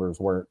sack numbers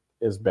weren't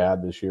as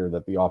bad this year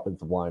that the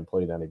offensive line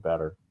played any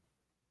better.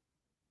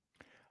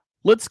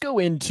 Let's go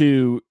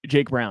into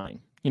Jake Browning.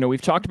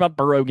 We've talked about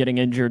Burrow getting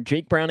injured.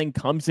 Jake Browning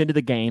comes into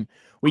the game.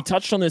 We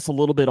touched on this a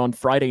little bit on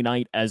Friday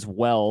night as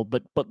well,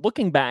 but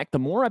looking back, the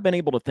more I've been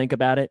able to think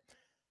about it,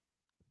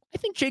 I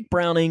think Jake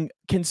Browning,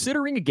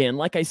 considering, again,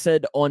 like I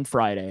said on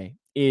Friday,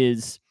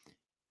 is,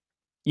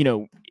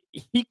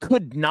 he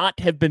could not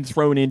have been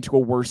thrown into a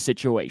worse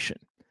situation.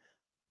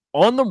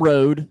 On the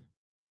road,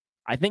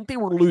 I think they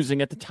were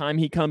losing at the time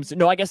he comes.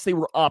 No, I guess they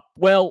were up.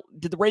 Well,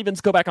 did the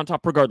Ravens go back on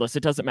top? Regardless,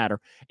 it doesn't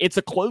matter. It's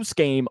a close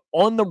game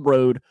on the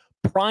road,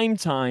 prime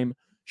time,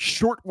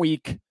 short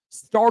week,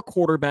 star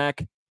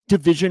quarterback,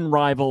 division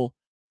rival,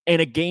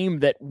 and a game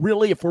that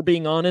really, if we're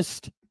being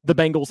honest, the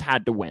Bengals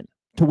had to win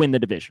the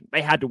division.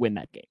 They had to win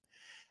that game.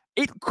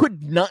 It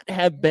could not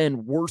have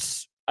been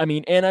worse. I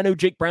mean, and I know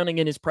Jake Browning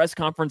in his press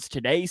conference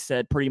today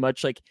said pretty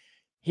much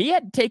he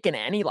hadn't taken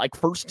any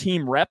first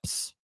team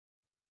reps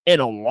in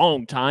a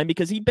long time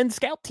because he'd been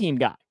scout team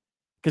guy,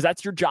 because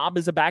that's your job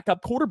as a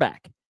backup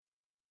quarterback.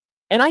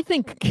 And I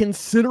think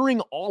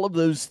considering all of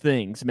those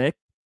things, Mick,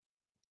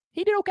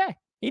 he did okay.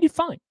 He did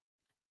fine.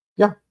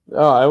 Yeah,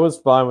 I was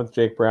fine with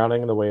Jake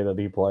Browning and the way that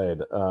he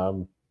played.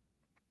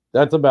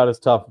 That's about as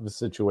tough of a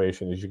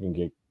situation as you can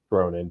get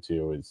thrown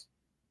into. Is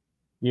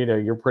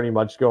you're pretty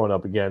much going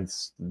up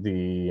against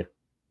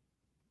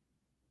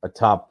a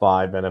top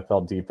 5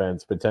 NFL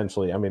defense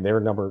potentially. I mean,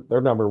 they're number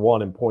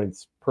 1 in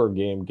points per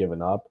game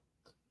given up.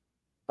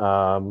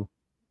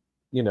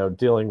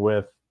 Dealing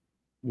with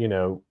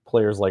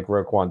players like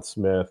Roquan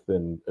Smith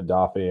and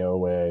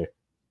Odafe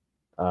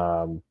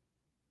Owe,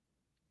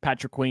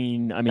 Patrick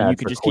Queen. I mean, you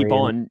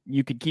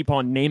could keep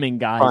on naming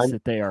guys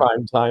that they are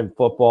primetime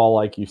football,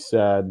 like you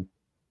said,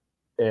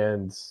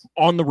 and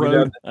on the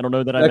road. I don't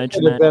know that I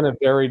mentioned that. Could have been a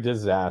very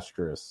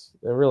disastrous.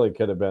 It really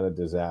could have been a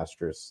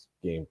disastrous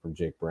game from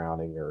Jake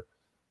Browning, or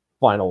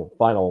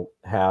final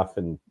half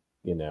and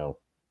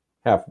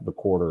half of the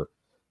quarter.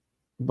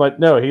 But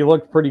no, he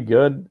looked pretty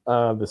good.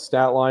 The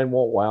stat line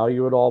won't wow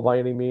you at all by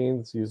any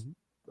means. He's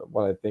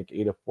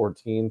 8 of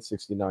 14,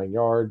 69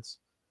 yards.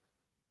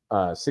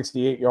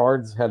 68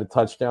 yards, had a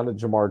touchdown to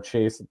Jamar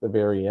Chase at the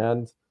very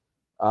end.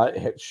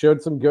 It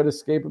showed some good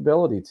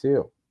escapability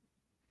too.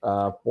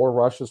 4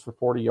 rushes for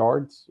 40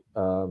 yards.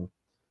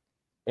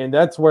 And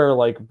that's where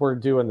like we're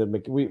doing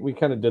we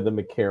kind of did the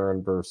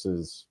McCarron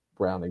versus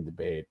Browning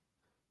debate.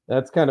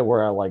 That's kind of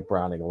where I like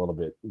Browning a little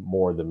bit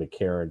more than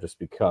McCarron, just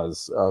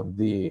because of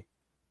the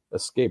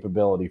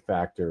escapability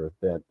factor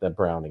that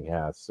Browning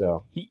has.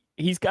 So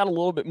he's got a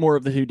little bit more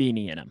of the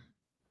Houdini in him.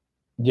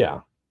 Yeah.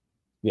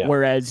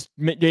 Whereas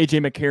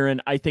AJ McCarron,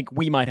 I think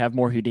we might have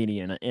more Houdini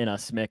in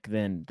us, Mick,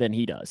 than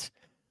he does.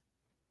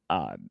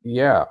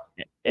 Yeah.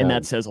 And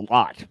that says a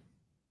lot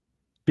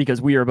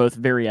because we are both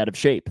very out of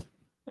shape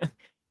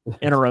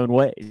in our own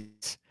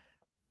ways.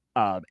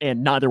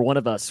 And neither one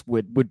of us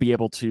would be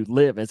able to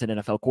live as an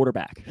NFL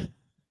quarterback.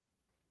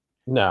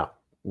 No,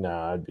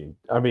 I'd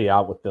be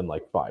out within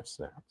like 5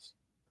 snaps.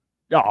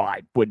 Oh,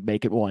 I would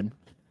make it one.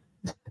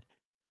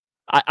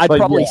 I'd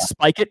probably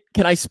spike it.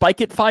 Can I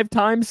spike it 5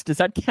 times? Does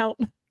that count?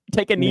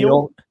 Take a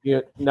kneel?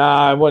 Yeah,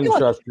 nah, I wouldn't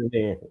trust your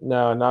knee.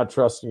 No, not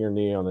trusting your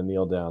knee on a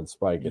kneel down.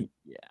 Spike it.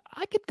 Yeah,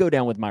 I could go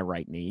down with my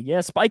right knee.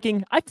 Yeah,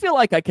 spiking. I feel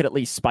like I could at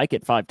least spike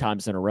it 5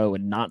 times in a row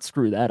and not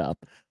screw that up.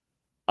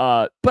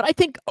 But I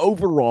think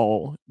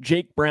overall,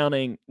 Jake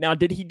Browning, now,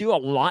 did he do a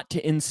lot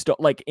to install?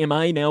 Like, am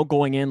I now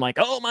going in like,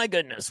 oh my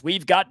goodness,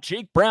 we've got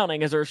Jake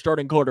Browning as our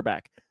starting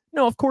quarterback?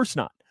 No, of course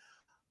not.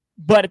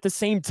 But at the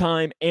same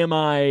time, am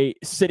I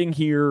sitting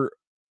here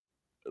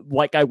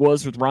like I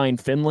was with Ryan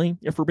Finley,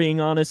 if we're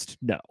being honest?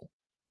 No.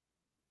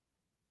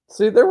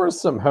 See, there was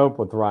some hope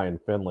with Ryan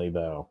Finley,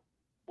 though.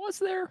 Was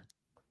there?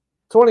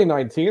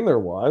 2019 there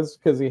was,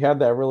 because he had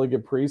that really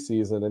good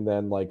preseason, and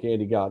then like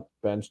Andy got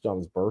benched on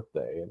his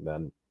birthday, and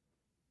then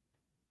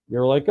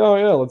you're like, oh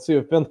yeah, let's see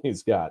what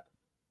Finley's got.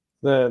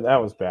 Then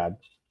that was bad.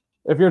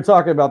 If you're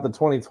talking about the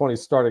 2020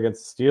 start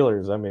against the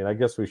Steelers, I mean, I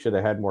guess we should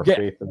have had more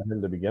faith in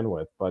him to begin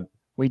with, but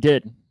we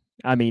did.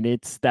 I mean,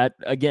 it's that,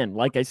 again,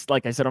 like I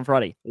said on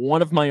Friday,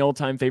 one of my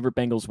all-time favorite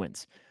Bengals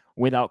wins.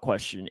 Without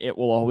question, it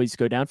will always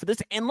go down for this.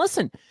 And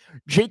listen,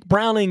 Jake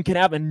Browning can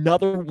have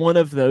another one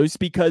of those,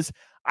 because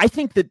I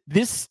think that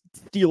this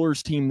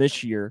Steelers team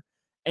this year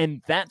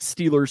and that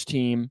Steelers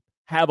team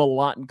have a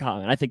lot in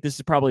common. I think this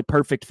is probably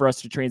perfect for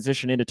us to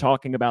transition into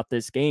talking about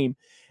this game,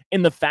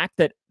 and the fact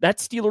that that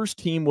Steelers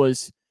team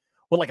was,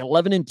 like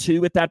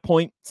 11-2 at that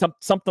point,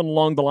 something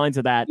along the lines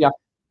of that. Yeah.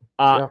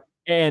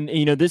 And,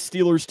 this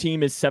Steelers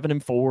team is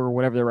 7-4 or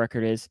whatever the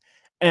record is.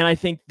 And I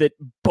think that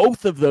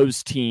both of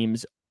those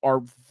teams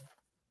are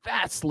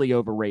vastly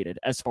overrated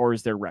as far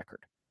as their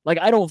record. Like,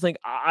 I don't think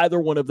either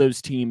one of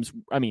those teams,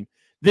 I mean,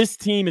 this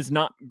team is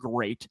not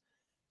great.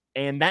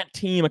 And that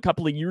team a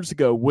couple of years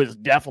ago was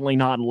definitely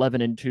not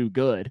 11-2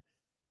 good.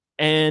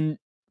 And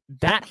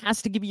that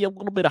has to give you a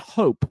little bit of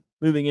hope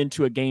moving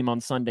into a game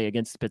on Sunday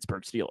against the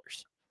Pittsburgh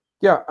Steelers.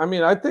 Yeah, I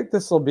mean, I think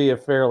this will be a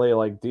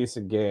fairly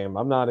decent game.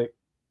 I'm not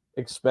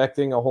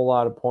expecting a whole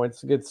lot of points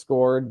to get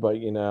scored, but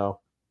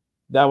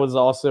that was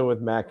also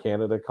with Matt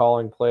Canada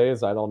calling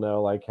plays. I don't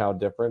know how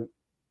different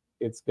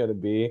it's going to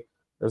be.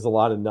 There's a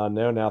lot of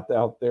unknown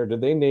out there.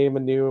 Did they name a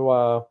new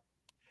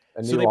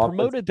so they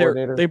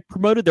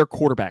promoted their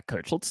quarterback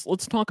coach.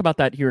 Let's talk about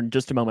that here in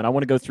just a moment.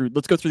 Let's go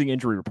through the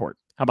injury report.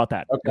 How about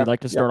that? Okay. We'd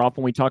like to start off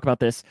when we talk about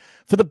this.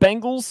 For the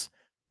Bengals,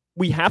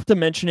 we have to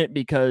mention it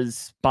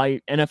because by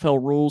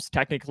NFL rules,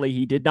 technically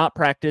he did not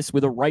practice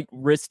with a right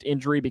wrist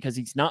injury because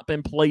he's not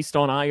been placed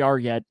on IR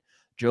yet.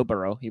 Joe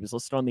Burrow, he was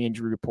listed on the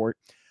injury report.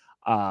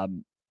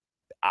 I'm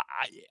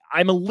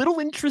a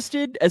little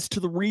interested as to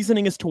the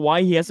reasoning as to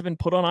why he hasn't been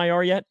put on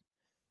IR yet.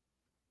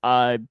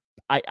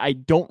 I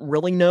don't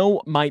really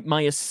know.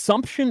 My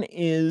assumption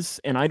is,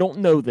 and I don't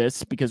know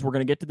this because we're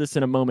going to get to this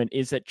in a moment,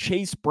 is that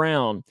Chase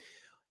Brown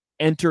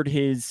entered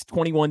his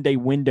 21-day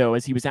window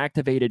as he was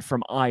activated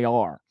from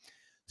IR.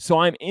 So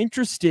I'm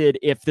interested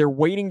if they're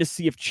waiting to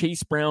see if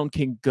Chase Brown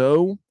can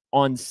go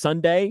on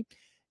Sunday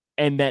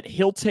and that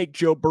he'll take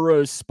Joe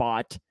Burrow's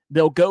spot.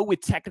 They'll go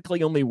with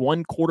technically only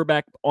one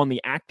quarterback on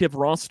the active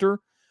roster,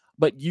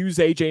 but use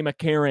A.J.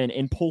 McCarron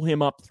and pull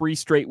him up 3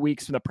 straight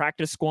weeks from the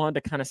practice squad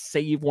to kind of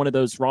save one of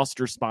those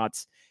roster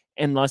spots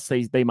unless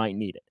they might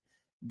need it.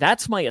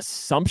 That's my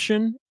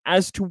assumption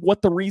as to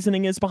what the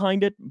reasoning is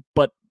behind it,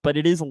 but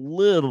it is a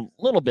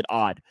little bit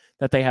odd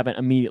that they haven't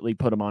immediately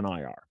put him on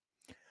IR.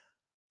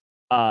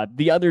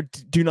 The other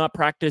do not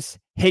practice,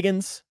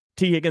 Higgins.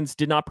 T. Higgins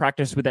did not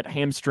practice with that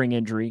hamstring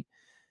injury.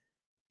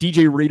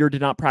 DJ Reader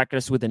did not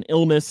practice with an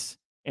illness,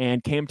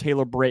 and Cam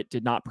Taylor-Britt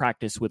did not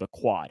practice with a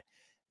quad.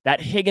 That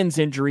Higgins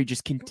injury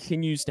just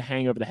continues to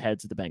hang over the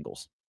heads of the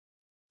Bengals.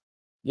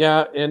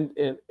 Yeah, and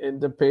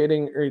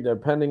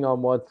depending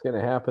on what's going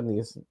to happen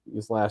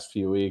these last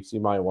few weeks, you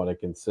might want to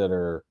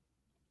consider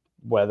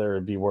whether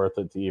it'd be worth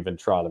it to even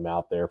trot him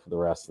out there for the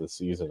rest of the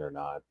season or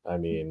not. I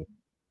mean,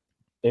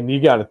 and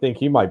you got to think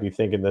he might be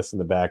thinking this in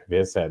the back of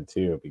his head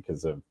too,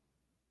 because of,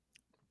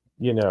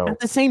 At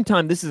the same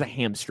time, this is a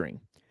hamstring.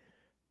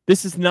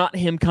 This is not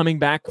him coming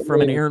back from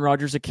an Aaron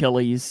Rodgers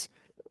Achilles.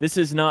 This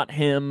is not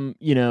him,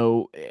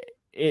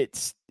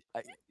 it's...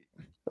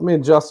 I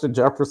mean, Justin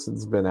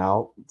Jefferson's been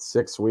out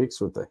 6 weeks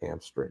with a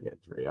hamstring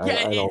injury.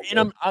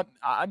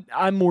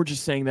 I'm more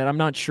just saying that I'm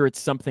not sure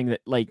it's something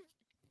that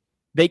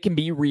they can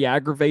be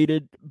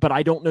re-aggravated, but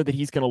I don't know that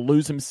he's going to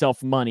lose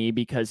himself money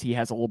because he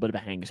has a little bit of a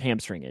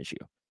hamstring issue.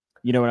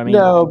 You know what I mean?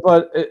 No,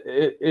 but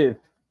if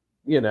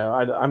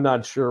I'm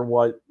not sure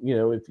what,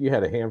 if you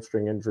had a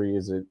hamstring injury,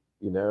 is it,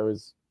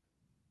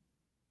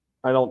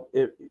 I don't,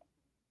 it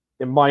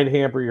might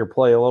hamper your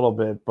play a little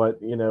bit,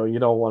 but, you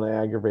don't want to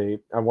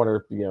aggravate. I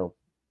wonder if,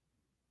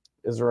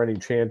 is there any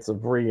chance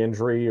of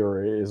re-injury,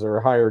 or is there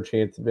a higher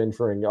chance of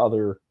injuring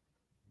other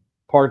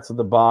parts of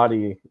the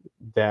body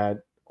that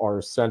are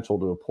essential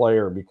to a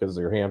player because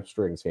their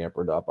hamstrings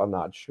hampered up? I'm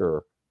not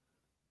sure.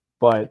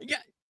 But yeah,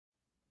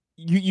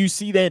 you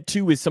see that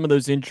too with some of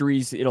those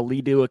injuries. It'll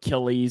lead to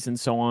Achilles and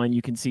so on.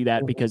 You can see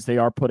that because they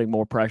are putting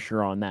more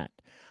pressure on that.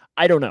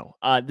 I don't know.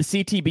 The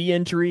CTB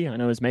injury, I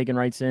know as Megan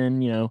writes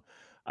in,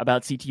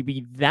 about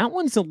CTB, that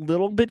one's a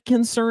little bit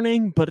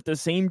concerning, but at the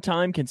same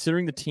time,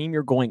 considering the team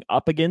you're going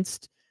up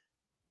against,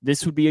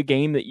 this would be a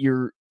game that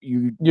you'd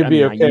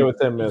be okay with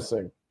them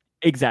missing.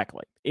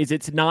 Exactly.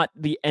 It's not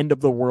the end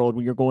of the world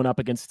when you're going up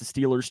against the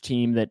Steelers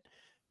team that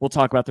we'll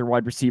talk about their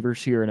wide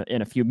receivers here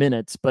in a few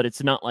minutes, but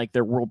it's not like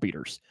they're world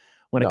beaters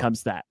when it comes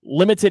to that.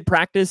 Limited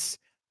practice.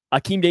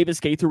 Akeem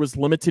Davis-Gaither was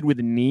limited with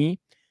a knee.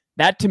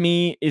 That to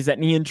me is that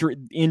knee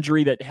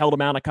injury that held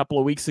him out a couple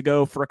of weeks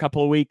ago for a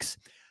couple of weeks.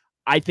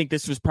 I think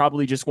this was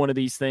probably just one of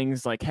these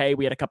things like, hey,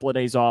 we had a couple of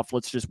days off.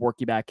 Let's just work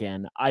you back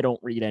in. I don't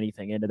read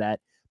anything into that.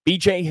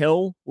 BJ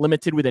Hill,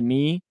 limited with a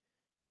knee.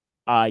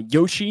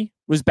 Yoshi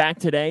was back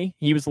today.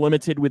 He was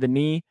limited with a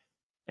knee.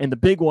 And the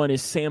big one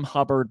is Sam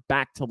Hubbard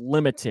back to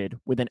limited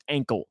with an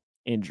ankle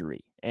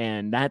injury.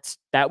 And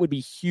that would be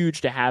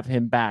huge to have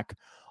him back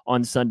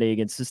on Sunday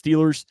against the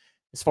Steelers.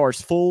 As far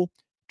as full,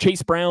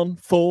 Chase Brown,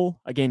 full.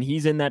 Again,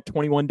 he's in that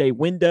 21-day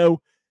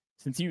window.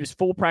 Since he was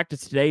full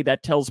practice today,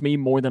 that tells me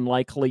more than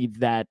likely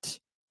that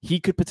he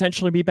could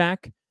potentially be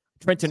back.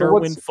 Trenton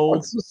Irwin, full.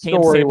 What's the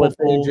story with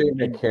AJ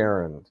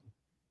McCarron?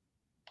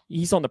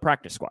 He's on the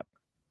practice squad.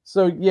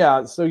 So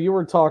you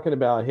were talking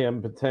about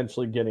him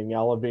potentially getting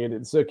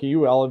elevated. So can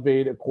you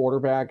elevate a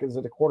quarterback? Is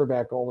it a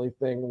quarterback only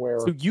thing where...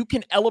 So you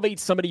can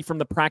elevate somebody from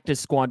the practice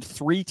squad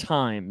 3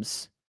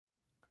 times.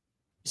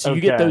 So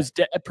you get those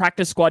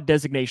practice squad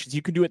designations.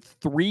 You can do it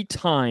 3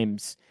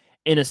 times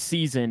in a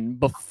season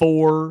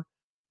before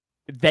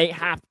they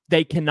have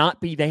to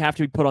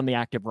be put on the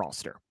active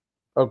roster.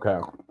 Okay.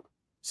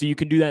 So you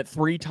can do that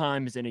 3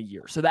 times in a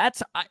year. So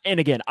that's, and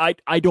again,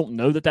 I don't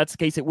know that that's the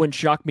case. It wouldn't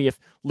shock me if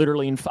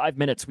literally in 5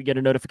 minutes we get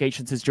a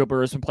notification says Joe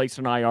Burrow has been placed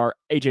on IR.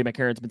 AJ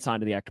McCarron's been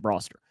signed to the active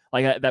roster.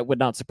 Like that would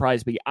not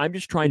surprise me. I'm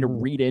just trying to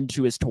read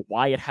into as to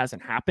why it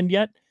hasn't happened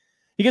yet.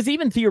 Because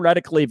even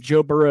theoretically, if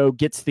Joe Burrow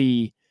gets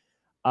the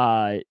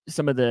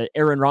some of the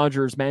Aaron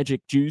Rodgers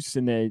magic juice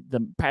and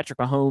the Patrick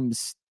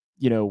Mahomes,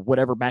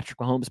 whatever Patrick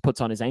Mahomes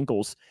puts on his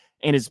ankles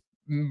and is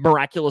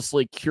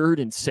miraculously cured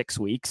in 6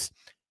 weeks,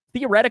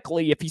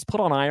 theoretically, if he's put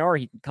on IR,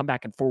 he can come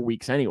back in 4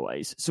 weeks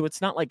anyways. So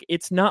it's not like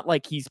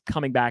he's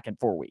coming back in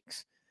 4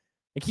 weeks.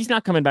 Like he's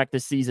not coming back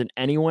this season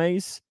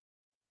anyways.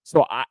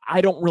 So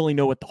I don't really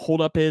know what the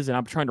holdup is, and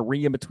I'm trying to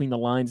read in between the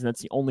lines, and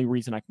that's the only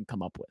reason I can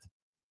come up with.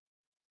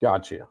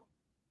 Gotcha.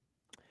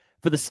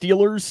 For the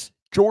Steelers,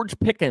 George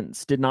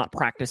Pickens did not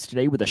practice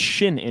today with a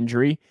shin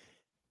injury,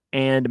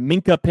 and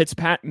Minka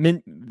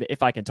Fitzpatrick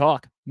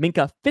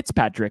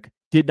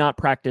did not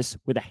practice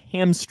with a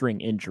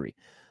hamstring injury.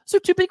 So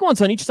 2 big ones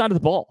on each side of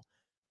the ball.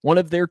 One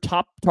of their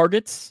top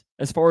targets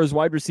as far as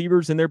wide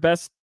receivers and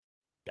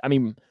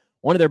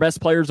one of their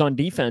best players on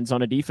defense,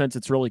 on a defense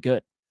that's really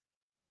good.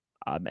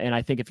 And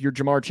I think if you're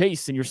Jamar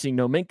Chase and you're seeing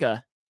no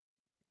Minka,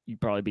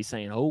 you'd probably be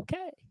saying,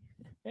 okay,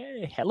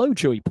 hey, hello,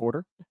 Joey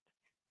Porter.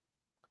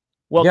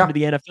 Welcome to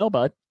the NFL,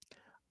 bud.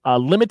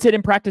 Limited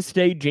in practice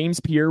today, James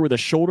Pierre with a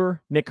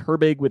shoulder, Nick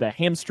Herbig with a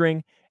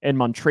hamstring, and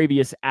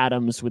Montravius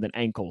Adams with an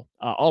ankle.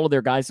 All of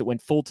their guys that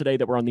went full today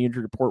that were on the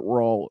injury report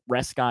were all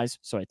rest guys,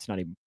 so it's not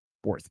even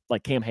worth.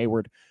 Like Cam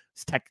Hayward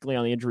is technically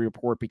on the injury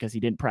report because he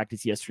didn't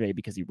practice yesterday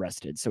because he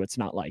rested, so it's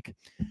not like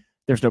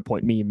there's no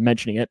point in me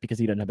mentioning it because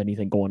he doesn't have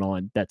anything going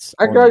on. That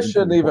guy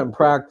shouldn't even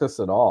practice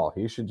at all.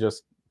 He should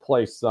just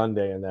play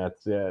Sunday, and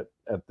that's it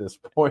at this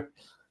point.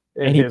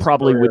 And he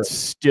probably would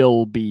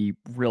still be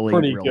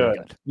really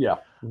good. Yeah.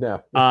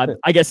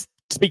 I guess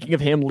speaking of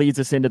him leads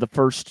us into the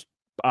first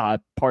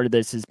part of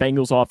this is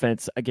Bengals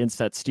offense against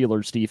that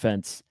Steelers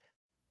defense.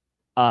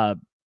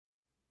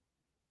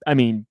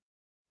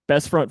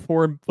 Best front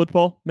four in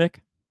football, Mick?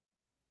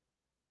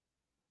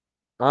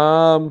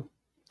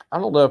 I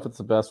don't know if it's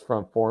the best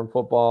front four in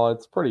football.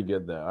 It's pretty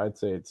good though. I'd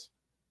say it's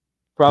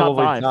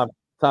probably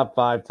top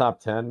 5, top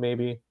 10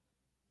 maybe.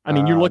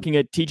 You're looking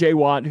at TJ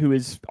Watt, who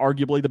is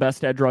arguably the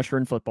best edge rusher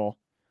in football.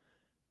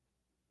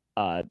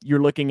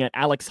 You're looking at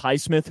Alex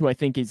Highsmith, who I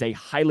think is a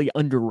highly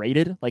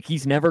underrated. Like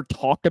he's never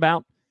talked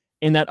about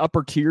in that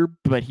upper tier,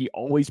 but he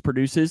always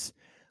produces.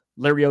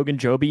 Larry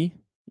Ogunjobi,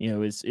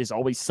 is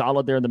always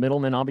solid there in the middle.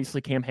 And then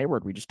obviously Cam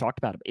Hayward, we just talked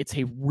about him. It's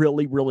a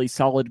really, really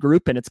solid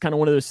group. And it's kind of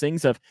one of those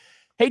things of,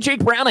 hey,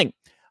 Jake Browning,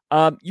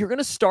 you're going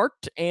to start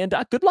and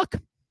good luck.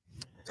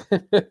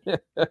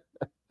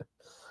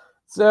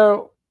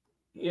 So,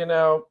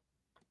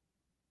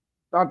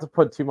 not to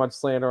put too much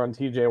slander on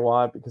TJ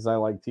Watt because I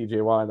like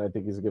TJ Watt and I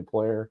think he's a good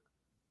player.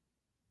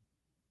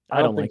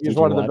 I don't think he's TJ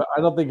one Watt. of the.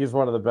 I don't think he's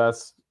one of the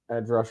best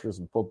edge rushers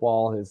in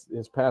football.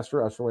 His pass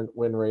rush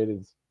win rate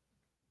is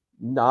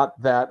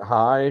not that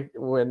high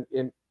when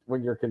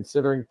you're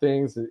considering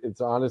things.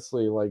 It's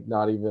honestly like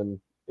not even.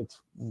 It's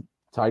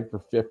tied for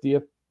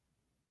 50th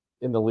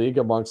in the league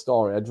amongst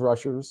all edge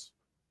rushers,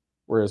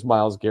 whereas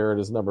Myles Garrett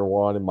is number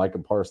 1 and Micah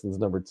Parsons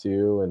number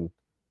 2, and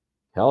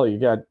hell, you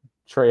got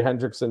Trey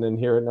Hendrickson in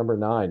here at number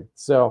 9.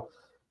 So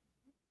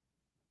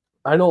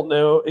I don't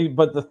know,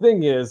 but the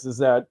thing is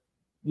that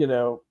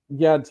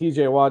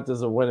TJ Watt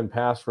doesn't win in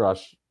pass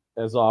rush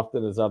as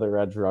often as other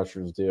edge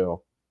rushers do,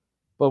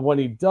 but when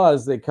he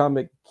does, they come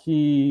at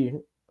key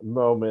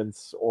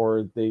moments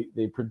or they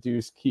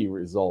produce key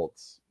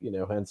results.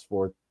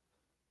 Henceforth,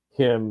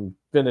 him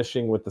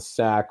finishing with the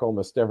sack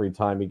almost every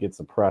time he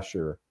gets a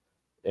pressure,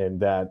 and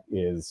that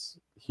is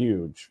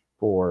huge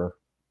for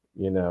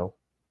an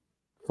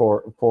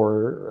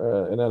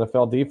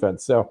NFL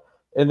defense. So,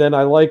 and then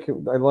I like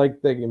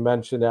that you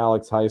mentioned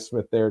Alex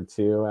Highsmith there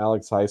too.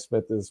 Alex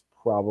Highsmith is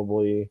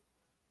probably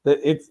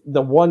it's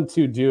the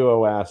 1-2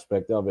 duo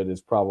aspect of it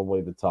is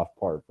probably the tough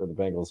part for the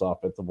Bengals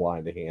offensive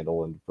line to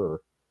handle and for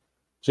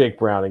Jake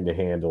Browning to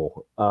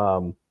handle.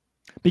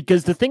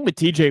 Because the thing with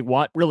TJ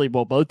Watt, really,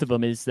 well, both of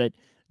them, is that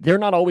they're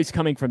not always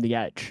coming from the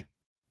edge.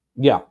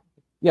 Yeah.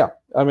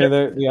 I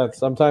mean,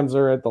 sometimes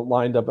they're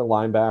lined up at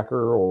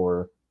linebacker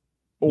or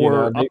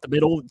up the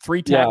middle,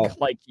 3-tech.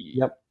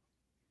 Yep.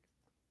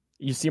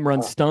 You see him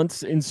run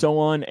stunts and so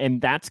on,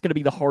 and that's going to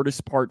be the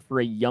hardest part for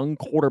a young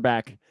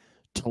quarterback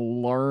to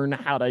learn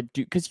how to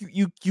do. Because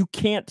you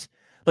can't,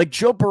 like,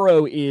 Joe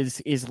Burrow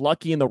is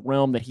lucky in the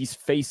realm that he's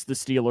faced the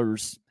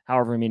Steelers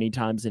however many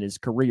times in his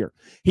career.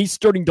 He's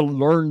starting to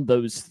learn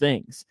those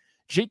things.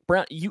 Jake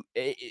Brown,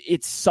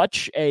 it's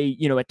such a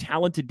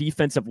talented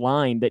defensive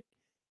line that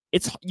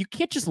you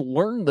can't just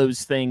learn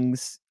those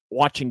things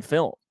watching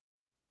film.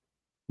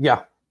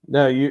 Yeah,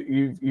 no,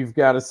 you've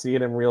got to see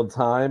it in real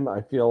time.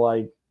 I feel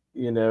like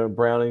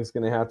Browning's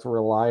going to have to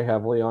rely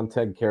heavily on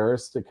Ted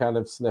Karras to kind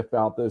of sniff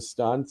out those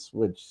stunts,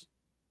 which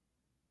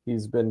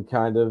he's been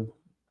kind of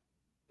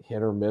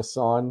hit or miss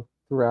on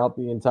throughout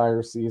the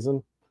entire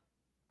season.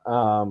 It's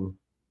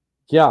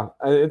going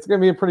to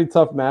be a pretty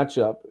tough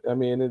matchup. I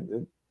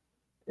mean,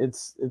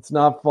 it's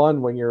not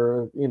fun when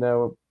you're,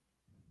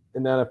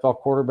 an NFL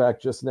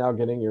quarterback just now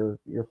getting your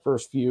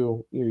first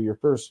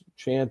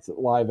chance at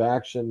live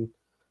action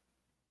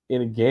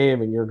in a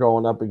game, and you're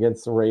going up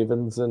against the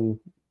Ravens and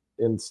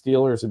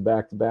Steelers in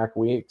back-to-back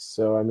weeks.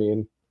 So, I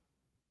mean,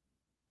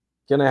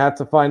 going to have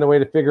to find a way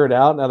to figure it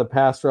out. Now, the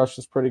pass rush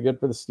is pretty good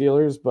for the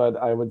Steelers, but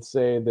I would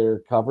say their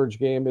coverage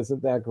game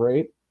isn't that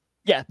great.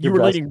 Yeah, you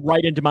were leading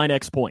right into my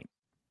next point.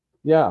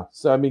 Yeah,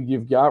 so I mean,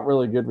 you've got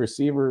really good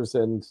receivers,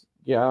 and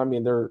I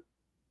mean,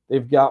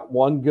 they've got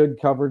one good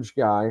coverage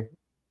guy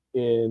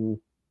in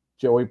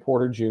Joey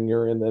Porter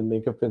Jr. and then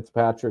Minkah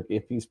Fitzpatrick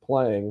if he's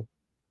playing.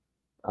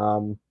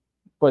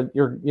 But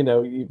you're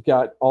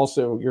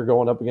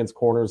going up against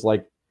corners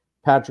like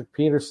Patrick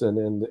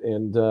Peterson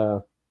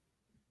and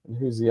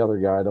who's the other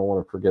guy? I don't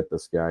want to forget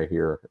this guy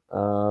here.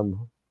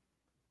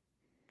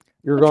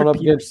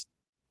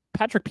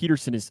 Patrick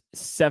Peterson is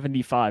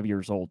 75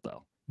 years old,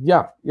 though.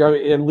 Yeah,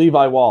 and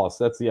Levi Wallace,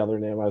 that's the other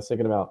name I was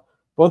thinking about.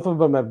 Both of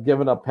them have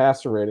given up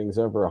passer ratings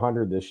over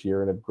 100 this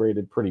year and have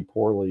graded pretty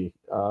poorly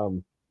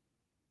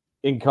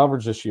in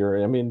coverage this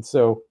year. I mean,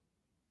 so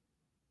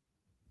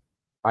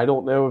I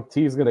don't know if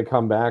T's going to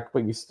come back,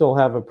 but you still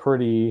have a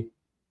pretty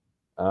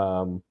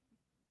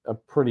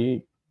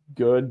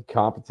good,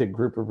 competent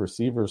group of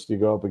receivers to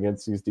go up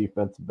against these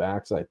defensive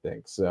backs, I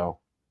think. So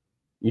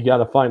you got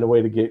to find a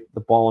way to get the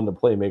ball into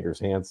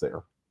playmakers' hands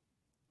there.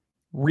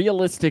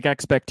 Realistic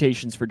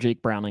expectations for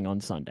Jake Browning on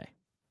Sunday.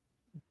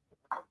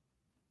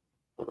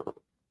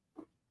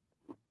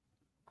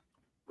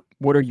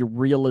 What are your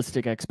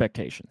realistic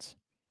expectations?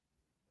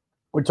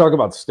 We talk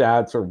about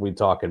stats, or are we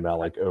talking about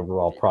like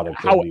overall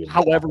productivity?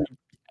 However,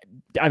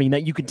 I mean,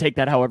 that you can take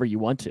that however you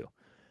want to.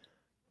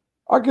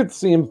 I could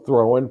see him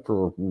throwing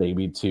for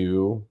maybe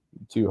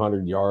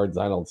 200 yards.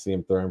 I don't see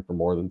him throwing for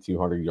more than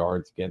 200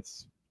 yards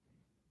against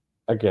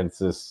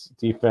this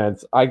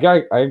defense. I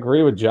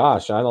agree with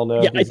Josh. I don't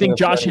know. Yeah, I think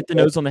Josh hit the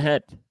nose on the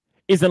head.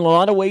 Is in a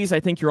lot of ways, I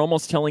think you're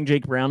almost telling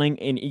Jake Browning,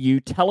 and you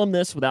tell him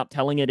this without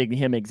telling it to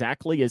him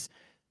exactly, is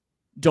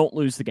don't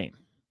lose the game.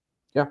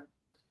 Yeah.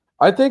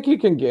 I think he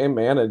can game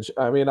manage.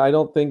 I mean, I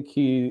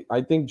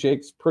think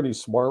Jake's pretty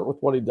smart with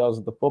what he does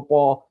with the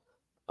football.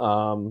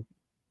 And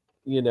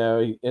then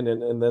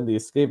the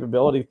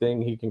escapability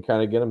thing, he can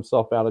kind of get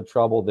himself out of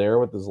trouble there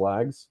with his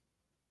legs.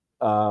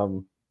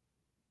 The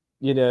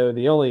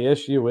only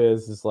issue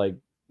is like,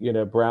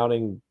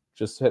 Browning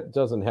just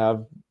doesn't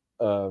have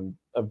a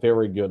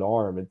very good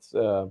arm. It's,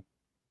 I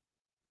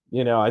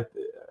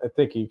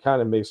think he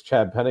kind of makes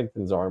Chad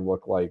Pennington's arm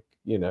look like,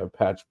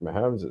 Patrick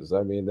Mahomes's.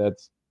 I mean,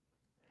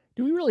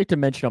 do we really have to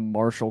mention a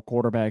Marshall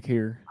quarterback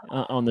here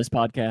on this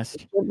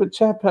podcast? But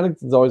Chad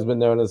Pennington's always been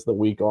known as the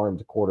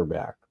weak-armed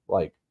quarterback.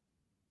 Like,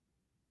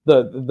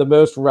 the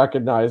most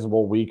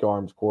recognizable weak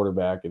arms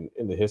quarterback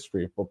in the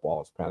history of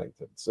football is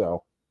Pennington.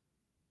 So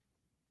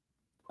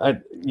I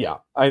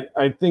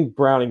think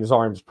Browning's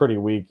arm's pretty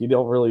weak. You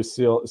don't really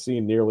see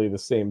nearly the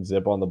same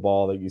zip on the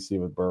ball that you see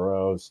with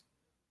Burrow's.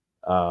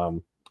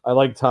 I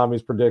like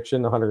Tommy's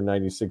prediction,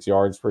 196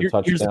 yards for a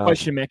touchdown. Here's the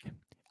question, Mick.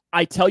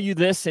 I tell you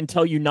this and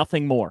tell you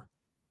nothing more.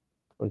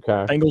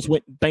 Okay.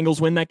 Bengals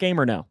win that game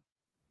or no?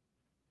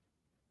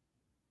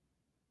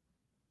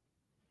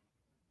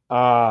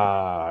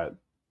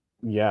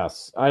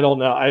 Yes. I don't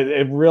know.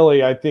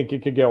 I think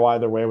it could go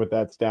either way with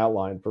that stat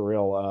line for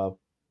real.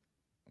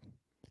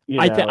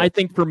 I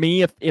think for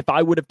me, if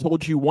I would have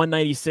told you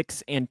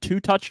 196 and 2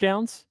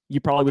 touchdowns, you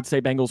probably would say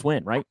Bengals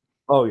win, right?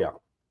 Oh yeah.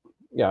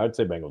 Yeah, I'd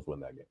say Bengals win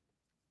that game.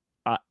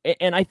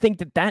 And I think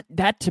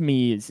that to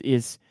me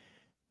is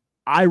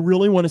I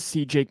really want to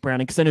see Jake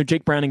Browning, because I know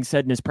Jake Browning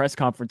said in his press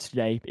conference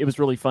today, it was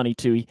really funny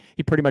too.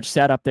 He pretty much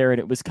sat up there and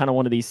it was kind of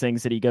one of these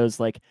things that he goes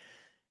like,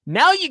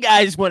 now you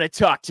guys want to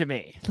talk to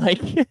me.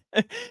 Like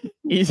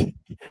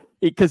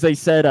because they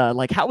said,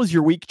 like, how was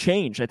your week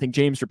changed? I think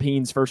James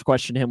Rapine's first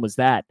question to him was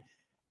that.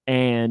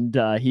 And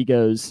he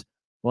goes,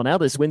 well, now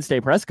this Wednesday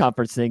press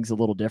conference thing's a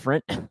little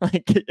different.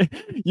 Like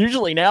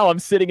usually now I'm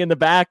sitting in the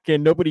back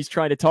and nobody's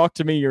trying to talk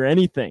to me or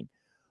anything.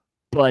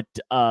 But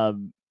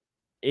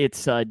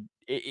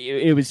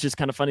it was just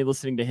kind of funny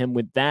listening to him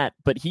with that.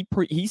 But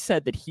he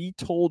said that he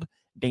told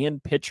Dan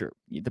Pitcher,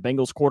 the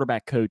Bengals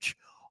quarterback coach,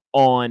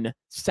 on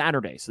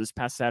Saturday. So this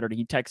past Saturday,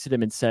 he texted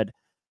him and said,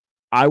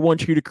 I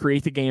want you to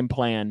create the game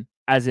plan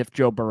as if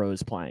Joe Burrow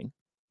is playing.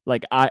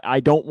 Like, I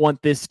don't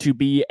want this to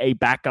be a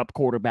backup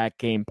quarterback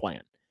game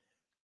plan.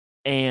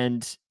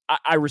 And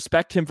I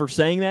respect him for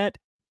saying that.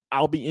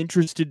 I'll be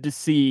interested to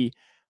see.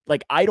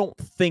 Like, I don't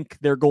think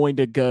they're going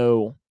to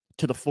go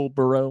to the full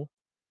Burrow,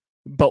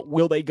 but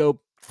will they go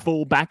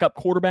full backup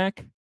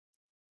quarterback?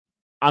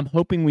 I'm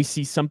hoping we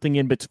see something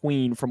in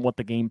between from what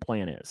the game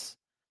plan is.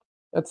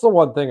 That's the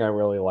one thing I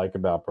really like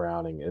about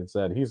Browning is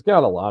that he's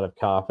got a lot of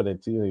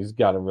confidence. He's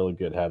got a really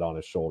good head on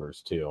his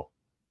shoulders too.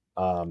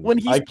 When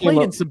he's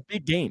played in some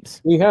big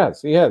games. He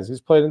has.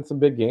 He's played in some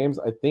big games.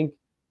 I think,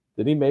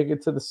 did he make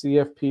it to the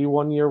CFP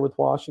one year with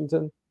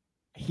Washington?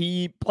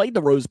 He played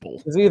the Rose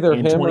Bowl. It's either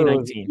him or it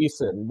was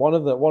Eason. One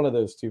of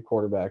those two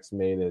quarterbacks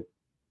made it.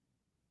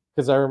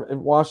 Because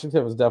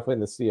Washington was definitely in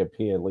the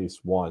CFP at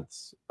least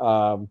once.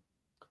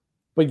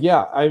 But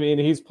yeah, I mean,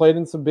 he's played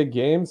in some big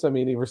games. I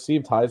mean, he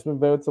received Heisman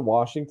votes in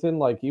Washington.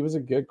 Like, he was a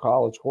good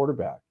college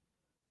quarterback.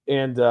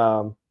 And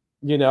I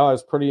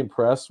was pretty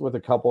impressed with a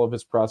couple of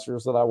his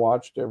pressers that I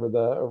watched over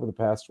the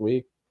past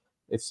week.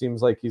 It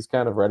seems like he's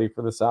kind of ready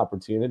for this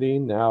opportunity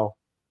now.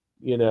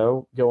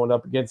 Going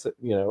up against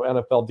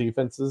NFL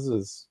defenses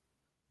is,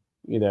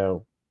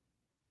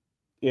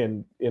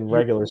 in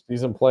regular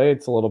season play,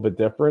 it's a little bit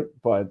different.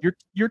 But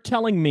you're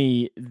telling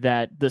me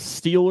that the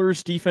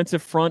Steelers'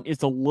 defensive front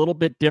is a little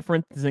bit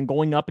different than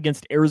going up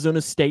against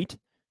Arizona State?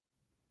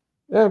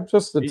 Yeah,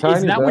 just a tiny bit.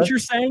 Is that what you're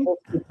saying?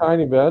 Just a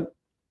tiny bit.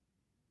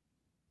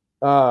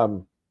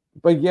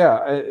 But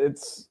yeah,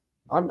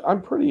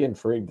 I'm pretty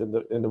intrigued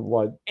into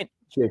what Jake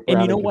Browning.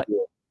 And you know what?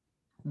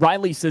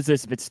 Riley says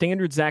this: if it's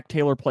standard Zach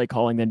Taylor play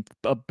calling, then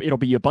it'll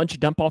be a bunch of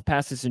dump off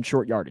passes and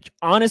short yardage.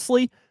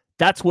 Honestly,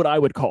 that's what I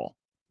would call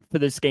for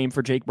this game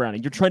for Jake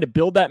Browning. You're trying to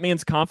build that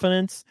man's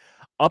confidence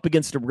up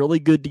against a really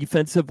good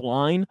defensive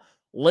line.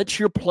 Let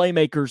your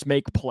playmakers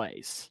make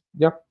plays.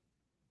 Yep.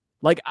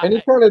 And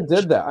he kind of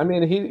did that. I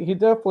mean, he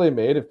definitely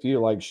made a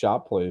few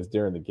shot plays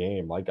during the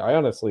game. Like, I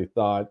honestly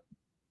thought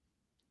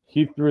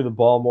he threw the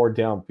ball more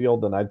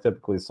downfield than I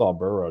typically saw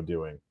Burrow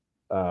doing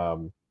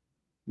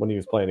when he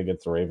was playing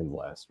against the Ravens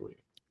last week.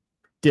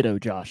 Ditto,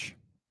 Josh.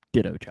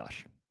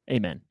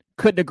 Amen.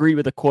 Couldn't agree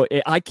with the quote.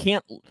 I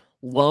can't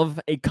love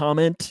a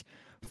comment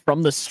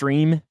from the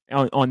stream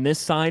on this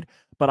side,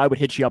 but I would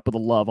hit you up with a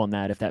love on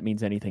that if that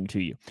means anything to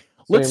you.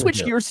 Let's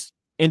switch gears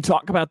and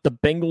talk about the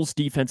Bengals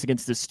defense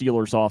against the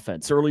Steelers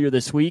offense. Earlier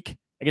this week,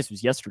 I guess it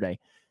was yesterday,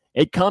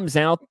 it comes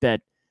out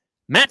that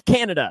Matt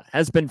Canada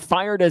has been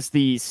fired as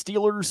the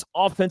Steelers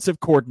offensive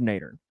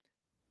coordinator.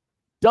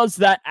 Does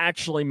that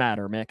actually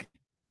matter, Mick?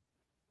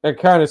 It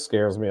kind of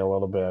scares me a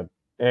little bit.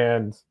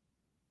 And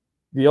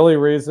the only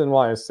reason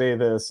why I say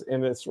this,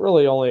 and it's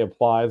really only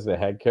applies to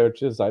head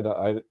coaches, I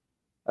don't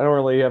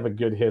really have a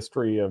good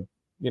history of,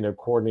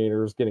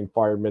 coordinators getting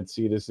fired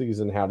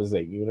mid-season. How does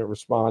that unit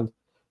respond?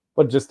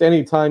 But just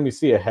anytime you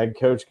see a head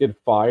coach get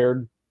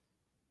fired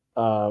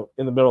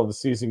in the middle of the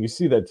season, you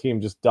see that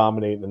team just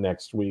dominate the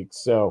next week.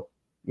 So,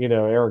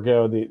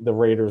 ergo the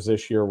Raiders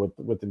this year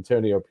with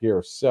Antonio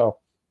Pierce. So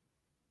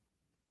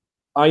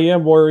I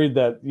am worried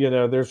that,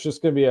 there's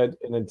just going to be an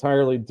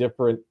entirely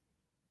different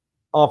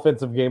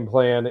offensive game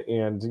plan.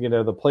 And,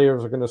 the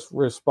players are going to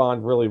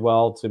respond really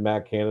well to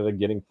Matt Canada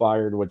getting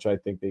fired, which I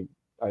think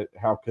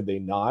how could they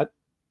not?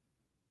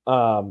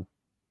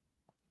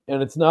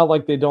 And it's not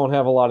like they don't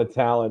have a lot of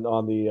talent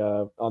on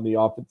the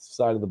offensive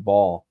side of the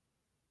ball.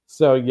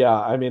 So yeah,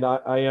 I mean,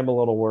 I am a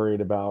little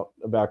worried about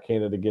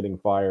Canada getting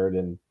fired.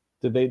 And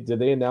did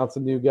they announce a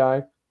new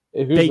guy?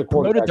 They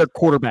promoted their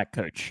quarterback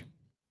coach.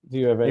 Do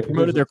you have They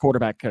promoted their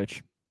quarterback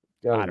coach.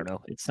 I don't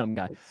know. It's some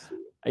guy.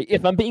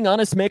 If I'm being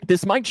honest, Mick,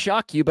 this might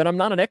shock you, but I'm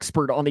not an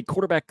expert on the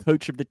quarterback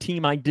coach of the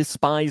team I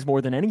despise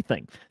more than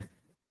anything.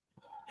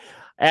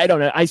 I don't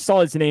know. I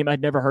saw his name.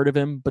 I'd never heard of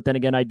him. But then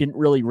again, I didn't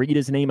really read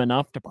his name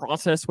enough to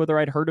process whether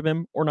I'd heard of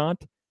him or not.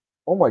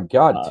 Oh, my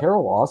God.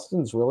 Terrell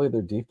Austin's really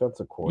their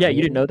defensive coordinator? Yeah,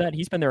 you didn't know that?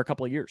 He's been there a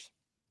couple of years.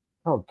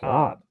 Oh,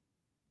 God.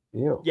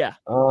 Ew. Yeah.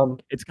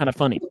 It's kind of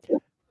funny.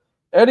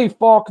 Eddie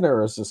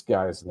Faulkner is this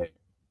guy's name.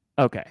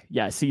 Okay.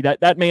 Yeah. See,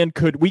 that man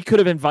we could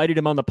have invited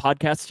him on the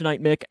podcast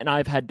tonight, Mick, and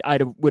I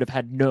would have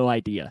had no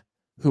idea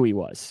who he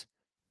was.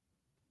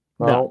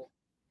 No.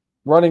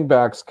 Running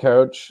backs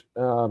coach.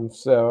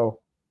 So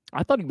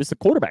I thought he was the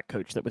quarterback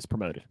coach that was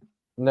promoted.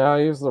 No,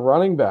 he was the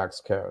running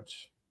backs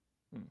coach.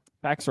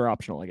 Facts are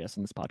optional, I guess,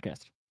 in this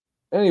podcast.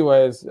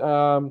 Anyways,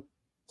 so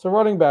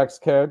running backs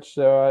coach.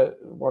 So I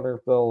wonder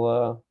if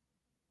they'll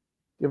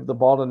give the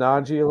ball to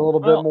Najee a little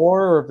bit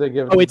more, or if they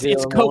give it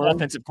it's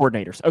co-offensive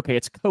coordinators. Okay,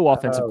 it's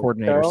co-offensive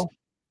coordinators.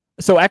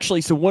 So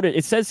actually, what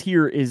it says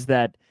here is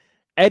that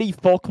Eddie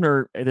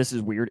Faulkner, this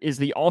is weird, is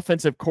the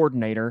offensive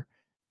coordinator,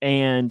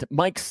 and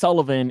Mike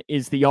Sullivan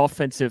is the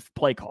offensive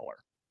play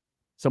caller.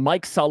 So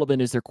Mike Sullivan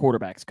is their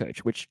quarterbacks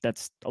coach, which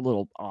that's a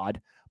little odd,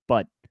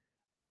 but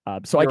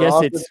so I guess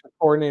it's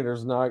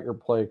coordinator's not your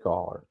play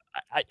caller.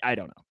 I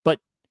don't know, but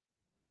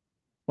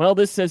well,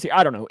 this says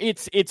I don't know.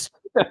 It's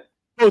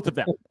both of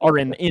them are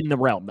in the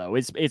realm though.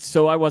 It's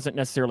so I wasn't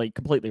necessarily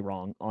completely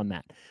wrong on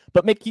that.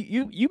 But Mick,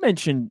 you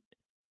mentioned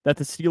that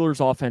the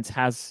Steelers offense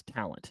has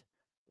talent.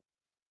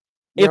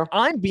 Yeah. If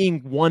I'm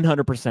being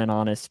 100%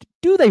 honest,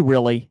 do they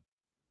really?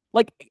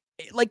 Like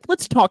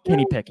let's talk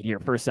Kenny Pickett here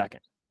for a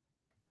second.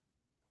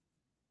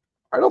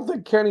 I don't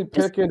think Kenny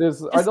Pickett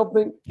is I don't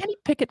think Kenny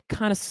Pickett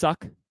kind of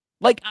suck.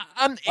 Like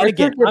I'm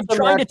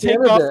trying to take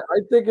off. I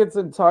think it's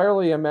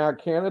entirely a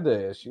Matt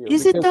Canada issue.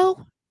 Is it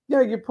though?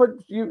 Yeah, you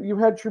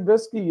had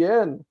Trubisky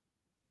in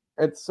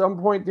at some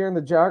point during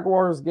the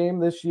Jaguars game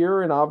this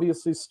year, and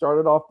obviously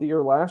started off the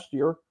year last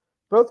year.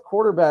 Both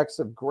quarterbacks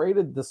have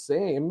graded the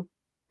same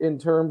in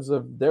terms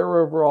of their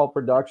overall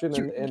production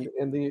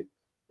you're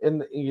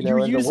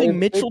using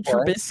Mitchell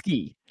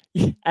Trubisky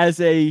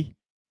as a.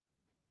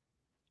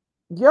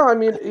 Yeah, I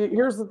mean,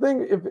 here's the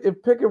thing: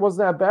 if Pickett was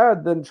that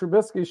bad, then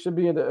Trubisky should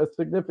be a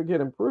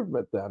significant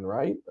improvement. Then,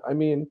 right? I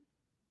mean,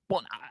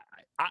 well,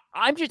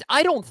 I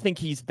don't think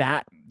he's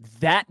that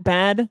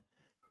bad,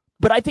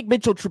 but I think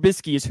Mitchell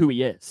Trubisky is who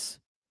he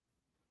is.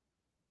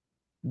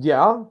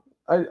 Yeah,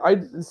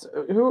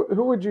 who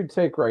would you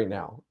take right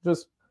now?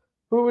 Just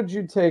who would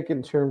you take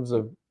in terms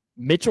of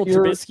Mitchell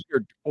Trubisky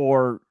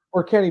or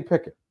Kenny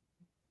Pickett?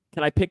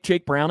 Can I pick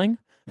Jake Browning?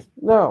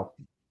 No.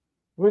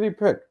 Who do you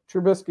pick,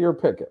 Trubisky or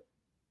Pickett?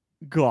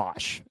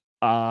 Gosh,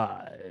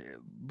 I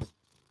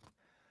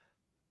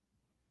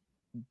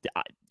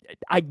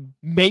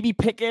maybe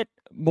Pickett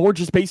more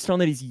just based on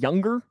that he's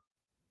younger,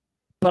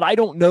 but I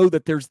don't know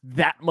that there's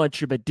that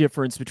much of a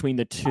difference between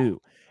the two.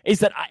 Is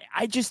that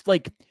I just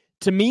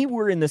to me,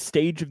 we're in the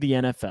stage of the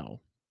NFL,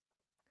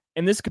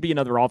 and this could be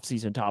another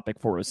offseason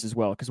topic for us as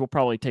well, because we'll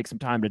probably take some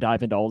time to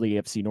dive into all the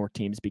AFC North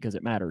teams because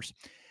it matters,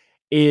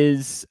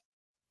 is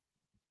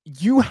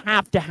you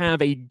have to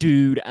have a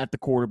dude at the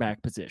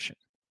quarterback position.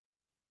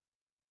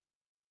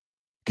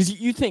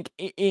 Because you think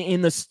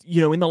in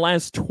the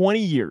last 20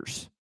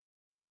 years,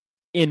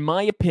 in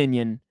my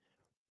opinion,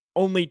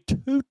 only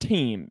 2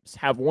 teams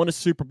have won a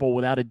Super Bowl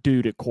without a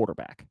dude at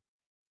quarterback.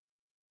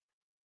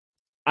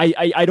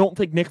 I don't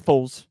think Nick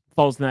Foles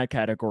falls in that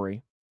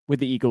category with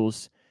the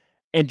Eagles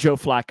and Joe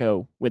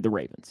Flacco with the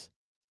Ravens.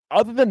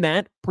 Other than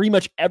that, pretty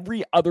much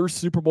every other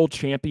Super Bowl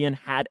champion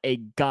had a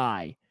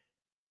guy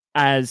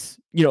as,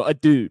 a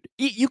dude.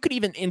 You could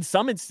even, in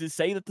some instances,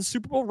 say that the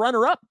Super Bowl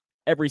runner-up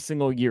every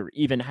single year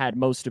even had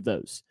most of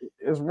those.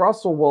 Is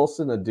Russell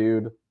Wilson a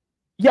dude?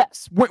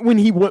 Yes. When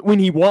he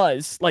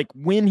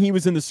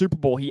was in the Super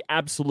Bowl, he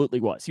absolutely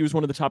was. He was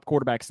one of the top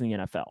quarterbacks in the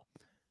NFL.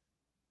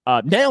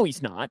 Now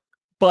he's not,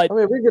 but I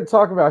mean, we could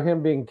talk about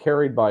him being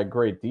carried by a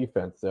great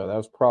defense, though. That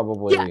was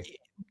probably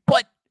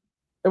but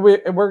and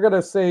we're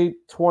gonna say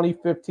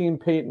 2015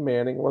 Peyton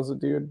Manning was a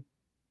dude.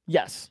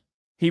 Yes.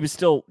 He was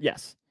still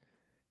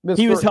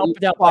He was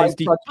helped out by his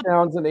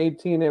touchdowns and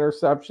 18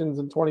 interceptions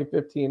in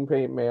 2015.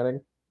 Peyton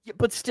Manning. Yeah,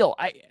 but still,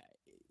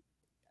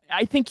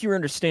 I think you're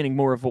understanding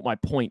more of what my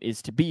point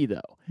is to be, though.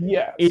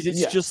 Yeah,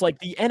 it's just like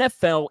the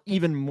NFL,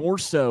 even more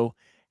so,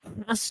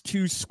 has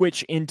to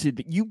switch into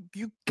you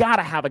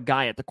gotta have a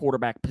guy at the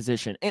quarterback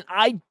position, and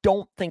I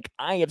don't think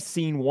I have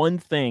seen one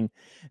thing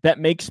that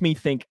makes me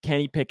think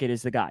Kenny Pickett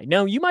is the guy.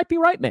 Now, you might be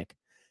right, Mick,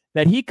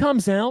 that he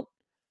comes out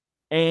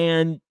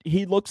and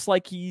he looks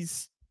like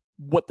he's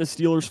what the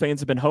Steelers fans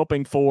have been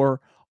hoping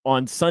for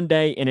on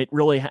Sunday, and it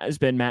really has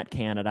been Matt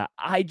Canada.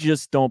 I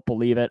just don't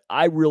believe it.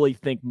 I really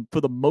think,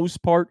 for the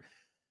most part,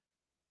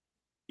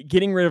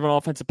 getting rid of an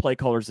offensive play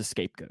caller is a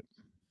scapegoat.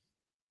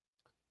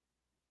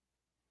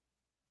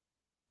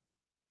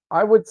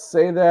 I would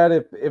say that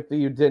if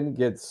you didn't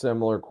get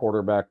similar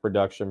quarterback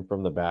production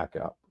from the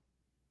backup.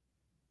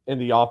 and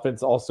the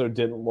offense also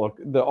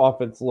the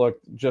offense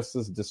looked just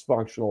as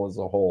dysfunctional as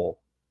a whole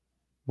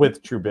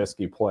with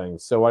Trubisky playing.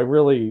 So I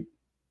really,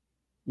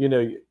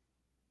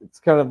 it's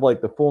kind of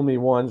like the fool me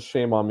once,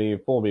 shame on me,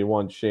 fool me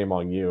once, shame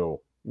on you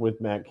with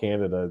Matt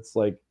Canada. It's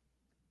like,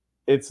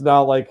 it's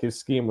not like his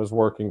scheme was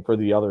working for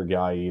the other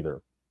guy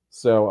either.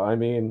 So, I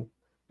mean,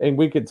 and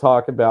we could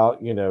talk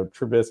about,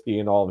 Trubisky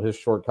and all of his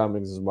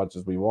shortcomings as much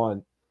as we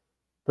want,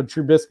 but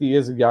Trubisky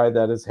is a guy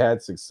that has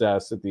had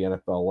success at the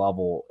NFL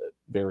level at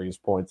various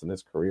points in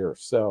his career.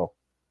 So,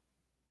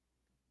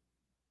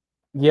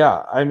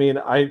 yeah, I mean,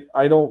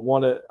 I don't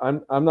want to.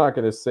 I'm not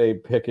going to say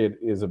Pickett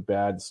is a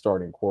bad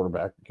starting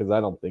quarterback because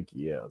I don't think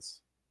he is.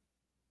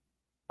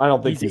 I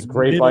don't think he's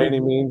great by any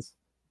means.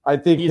 I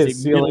think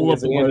his ceiling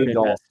is Andy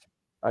Dalton.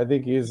 I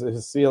think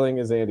his ceiling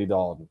is Andy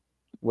Dalton,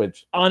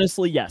 which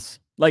honestly, yes.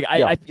 Like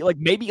I feel like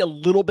maybe a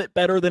little bit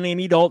better than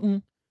Andy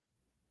Dalton,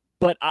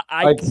 but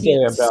I'd say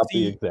about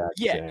the exact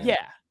same.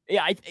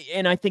 Yeah.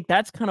 I think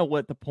that's kind of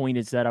what the point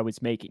is that I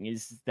was making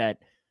is that.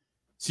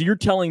 So you're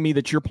telling me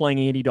that you're playing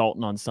Andy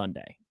Dalton on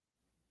Sunday.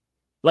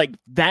 Like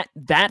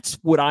that's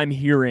what I'm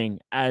hearing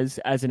as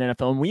an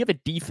NFL. And we have a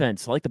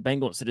defense like the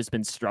Bengals that has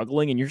been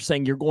struggling, and you're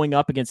saying you're going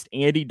up against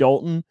Andy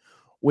Dalton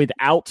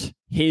without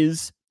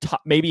his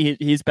top, maybe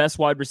his best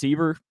wide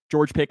receiver,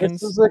 George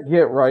Pickens. This is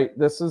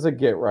a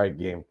get right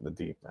game for the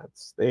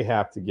defense. They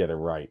have to get it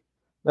right.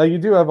 Now you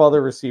do have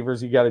other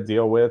receivers you got to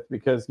deal with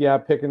because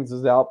Pickens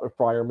is out, but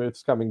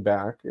Freiermuth's coming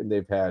back, and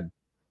they've had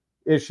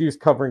issues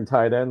covering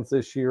tight ends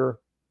this year.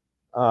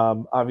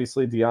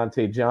 Obviously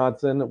Deontay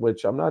Johnson,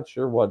 which I'm not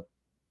sure what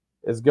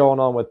is going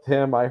on with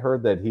him. I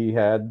heard that he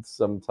had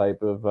some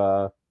type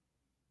of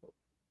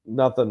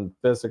nothing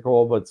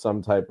physical, but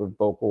some type of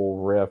vocal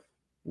riff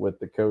with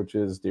the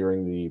coaches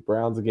during the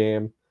Browns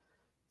game.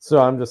 So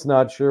I'm just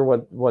not sure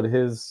what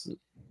his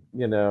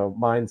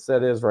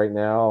mindset is right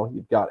now.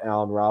 You've got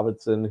Allen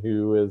Robinson,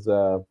 who is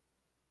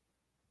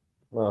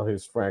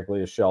who's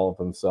frankly a shell of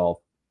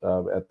himself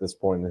at this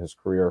point in his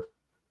career.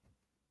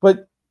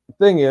 But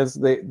thing is,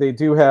 they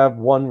do have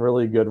one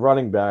really good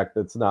running back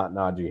that's not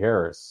Najee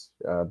Harris,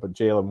 but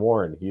Jaylen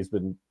Warren. He's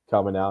been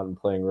coming out and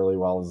playing really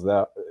well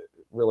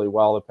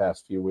the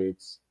past few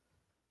weeks,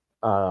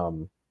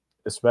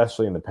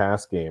 especially in the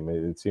pass game.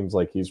 It seems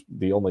like he's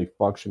the only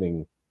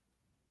functioning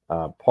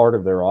part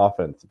of their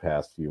offense the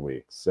past few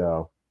weeks.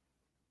 So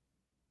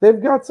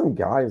they've got some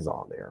guys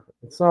on there.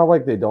 It's not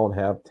like they don't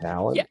have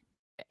talent. Yeah,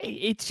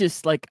 it's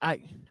just like I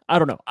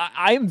don't know.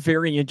 I am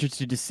very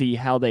interested to see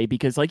how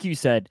because like you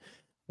said,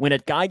 when a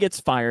guy gets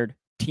fired,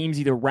 teams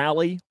either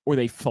rally or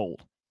they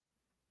fold.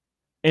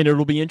 And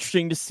it'll be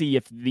interesting to see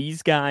if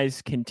these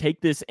guys can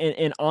take this.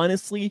 And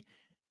honestly,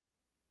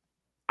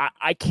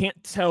 I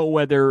can't tell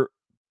whether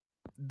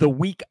the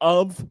week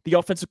of the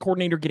offensive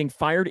coordinator getting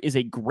fired is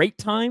a great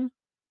time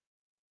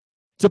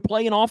to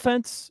play an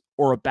offense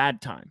or a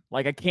bad time.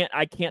 Like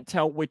I can't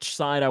tell which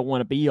side I want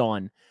to be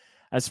on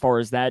as far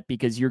as that,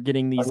 because you're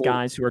getting these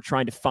guys who are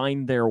trying to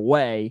find their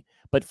way,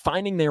 but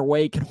finding their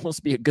way can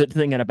almost be a good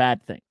thing and a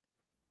bad thing.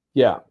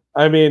 Yeah,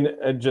 I mean,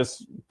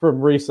 just from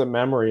recent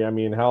memory, I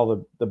mean,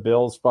 how the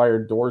Bills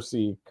fired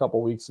Dorsey a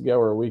couple weeks ago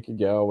or a week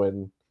ago,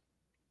 and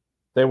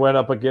they went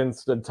up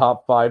against a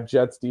top 5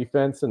 Jets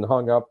defense and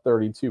hung up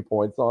 32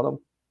 points on them.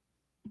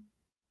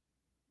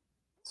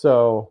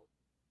 So,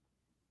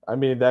 I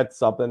mean, that's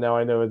something. Now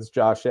I know it's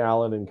Josh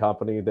Allen and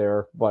company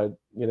there, but,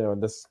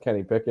 and this is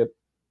Kenny Pickett.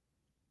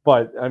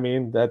 But, I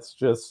mean, that's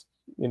just,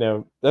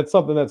 that's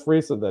something that's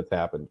recent that's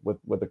happened with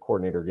the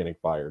coordinator getting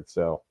fired.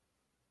 So,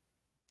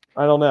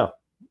 I don't know.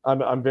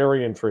 I'm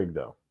very intrigued,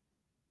 though.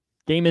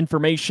 Game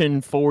information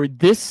for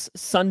this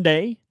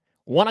Sunday,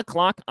 1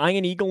 o'clock,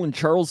 Ian Eagle and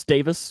Charles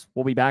Davis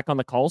will be back on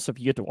the call. So if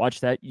you get to watch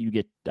that, you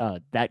get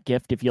that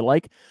gift if you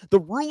like. The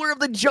ruler of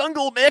the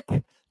jungle,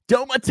 Mick,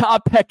 Domata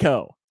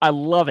Peko. I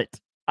love it.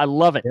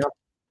 Yep.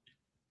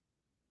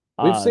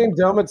 We've seen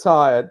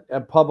Domata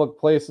at public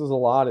places a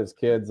lot as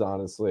kids,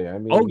 honestly. I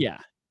mean, oh, yeah.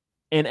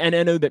 And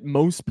I know that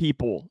most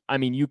people, I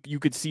mean, you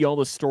could see all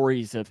the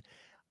stories of,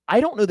 I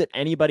don't know that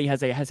anybody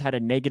has had a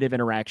negative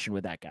interaction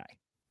with that guy.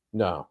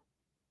 No,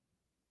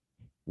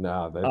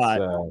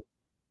 that's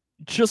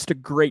just a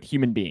great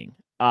human being.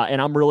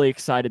 And I'm really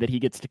excited that he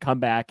gets to come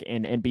back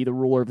and be the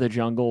ruler of the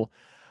jungle.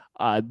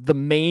 The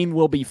mane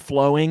will be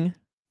flowing,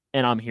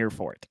 and I'm here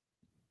for it.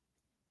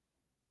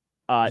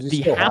 Does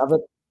he still have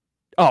it?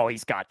 Oh,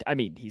 he's got to.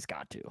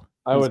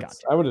 I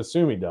would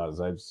assume he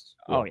does.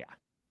 Oh, yeah.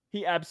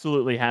 He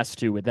absolutely has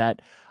to with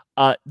that.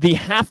 The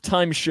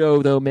halftime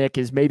show, though, Mick,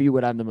 is maybe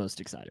what I'm the most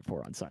excited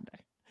for on Sunday.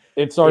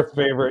 It's our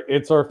favorite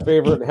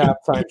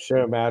halftime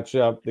show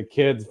matchup, the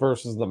kids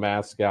versus the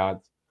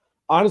mascots.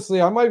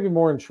 Honestly, I might be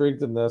more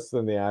intrigued in this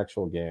than the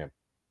actual game.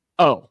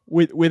 Oh,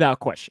 without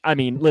question. I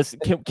mean, listen,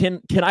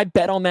 can I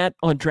bet on that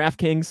on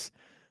DraftKings?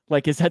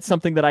 Like, is that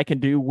something that I can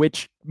do?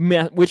 Which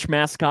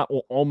mascot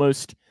will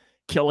almost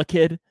kill a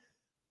kid?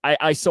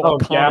 I saw a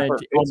comment. Gapper.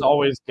 It's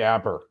always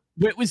Gapper.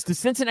 It was the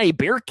Cincinnati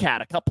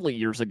Bearcat a couple of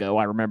years ago.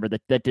 I remember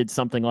that did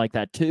something like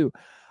that too.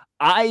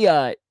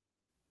 I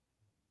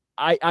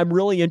I'm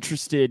really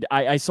interested.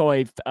 I saw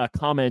a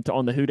comment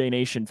on the Houday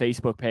Nation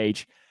Facebook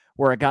page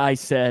where a guy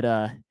said,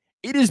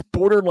 it is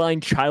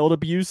borderline child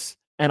abuse,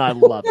 and I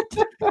love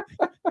it.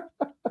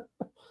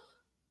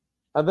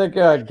 I think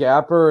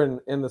Gapper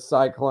in the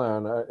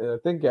Cyclone. I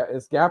think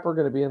is Gapper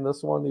going to be in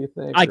this one? Do you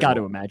think? I got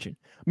to imagine.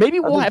 Maybe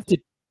we'll have to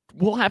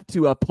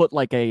put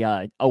like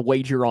a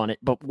wager on it.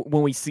 But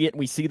when we see it, and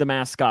we see the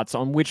mascots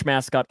on which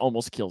mascot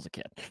almost kills a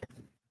kid.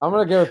 I'm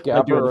gonna go with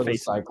Gapper or the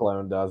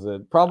Cyclone does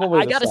it.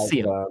 Probably I gotta see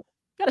him.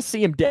 Gotta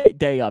see him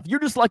day of. You're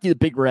just lucky the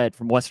Big Red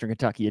from Western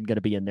Kentucky isn't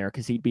gonna be in there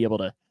because he'd be able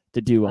to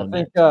do on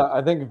that.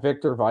 I think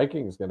Victor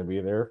Viking's gonna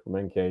be there from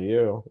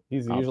NKU.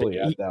 He's usually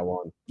at that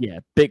one. Yeah,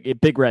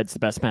 Big Red's the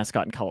best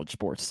mascot in college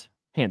sports,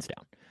 hands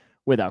down,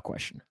 without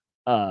question.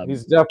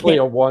 He's definitely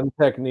a one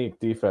technique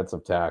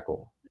defensive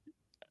tackle.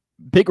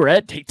 Big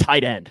Red,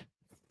 tight end.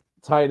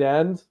 Tight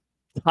end.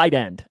 Tight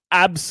end,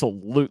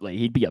 absolutely.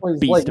 He'd be a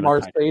beast. Like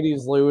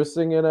Mercedes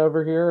Lewising it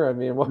over here. I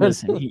mean,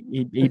 listen,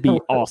 he'd be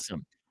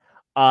awesome.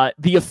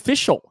 The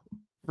official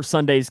for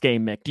Sunday's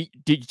game, Mick.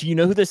 Do you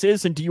know who this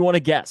is, and do you want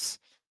to guess?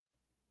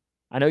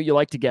 I know you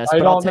like to guess. I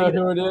don't know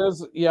who it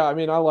is. Yeah, I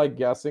mean, I like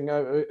guessing.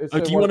 Do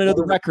you want to know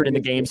the record in the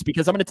games?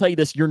 Because I'm going to tell you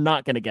this: you're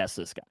not going to guess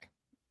this guy.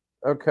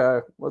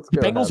 Okay, let's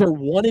go. The Bengals are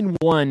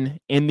 1-1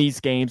 in these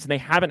games, and they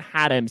haven't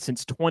had him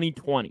since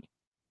 2020,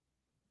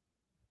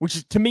 which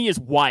is, to me, is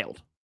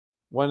wild.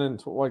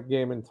 What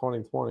game in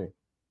 2020?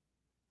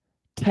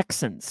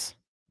 Texans.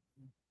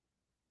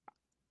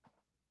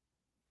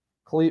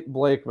 Clete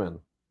Blakeman.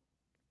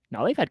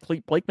 No, they've had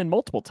Clete Blakeman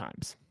multiple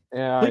times.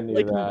 Yeah, I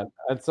knew that.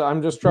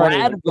 I'm just trying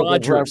Brad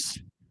Rogers.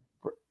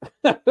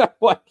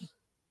 What?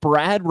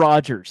 Brad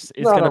Rogers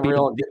is going to be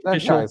real.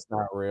 That guy's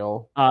not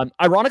real.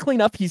 Ironically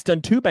enough, he's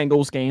done 2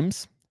 Bengals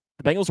games.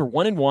 The Bengals are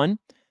 1-1.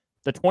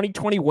 The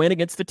 2020 win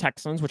against the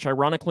Texans, which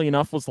ironically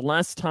enough was the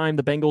last time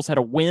the Bengals had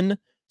a win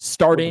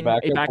starting a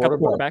backup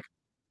quarterback.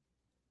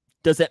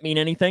 Does that mean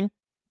anything?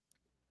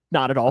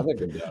 Not at all. I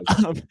think it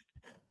does.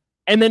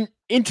 And then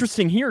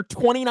interesting here,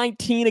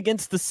 2019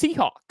 against the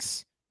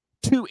Seahawks.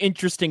 2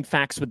 interesting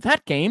facts with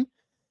that game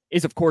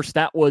is, of course,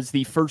 that was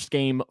the first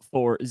game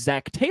for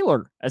Zach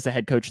Taylor as the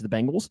head coach of the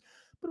Bengals,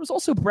 but it was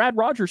also Brad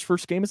Rogers'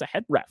 first game as a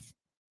head ref.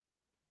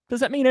 Does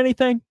that mean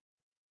anything?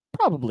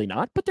 Probably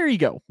not, but there you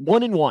go.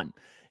 1-1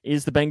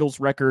 is the Bengals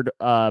record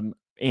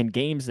in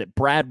games that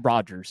Brad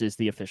Rogers is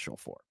the official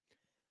for.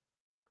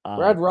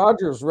 Brad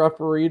Rogers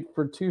refereed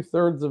for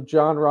 2/3 of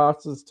John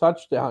Ross's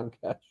touchdown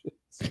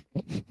catches.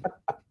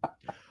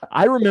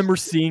 I remember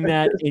seeing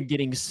that and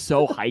getting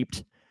so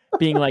hyped,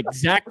 being like,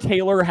 Zach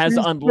Taylor has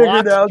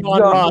unlocked John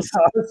Ross.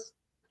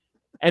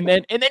 And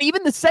then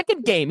even the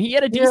second game, he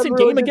had a decent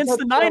game against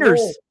the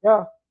Niners.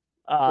 Yeah.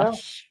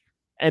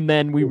 And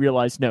then we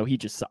realized, no, he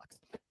just sucks.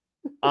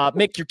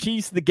 Mick, your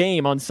keys to the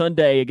game on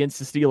Sunday against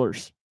the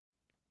Steelers.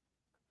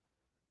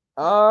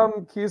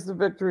 Keys to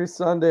victory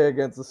Sunday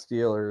against the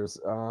Steelers.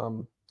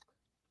 I'm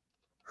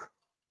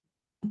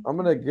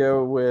gonna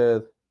go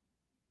with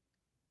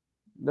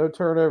no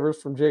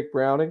turnovers from Jake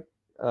Browning.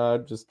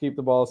 Just keep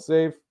the ball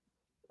safe.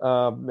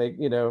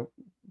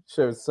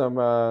 Show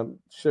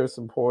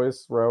some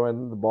poise,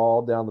 throwing the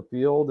ball down the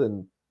field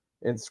and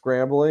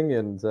scrambling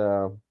and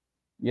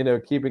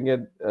keeping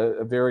it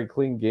a very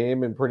clean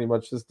game and pretty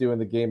much just doing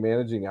the game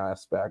managing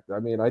aspect. I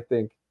mean, I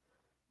think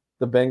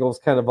the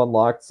Bengals kind of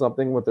unlocked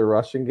something with their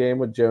rushing game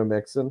with Joe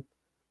Mixon.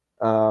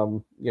 They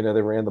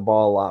ran the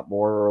ball a lot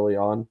more early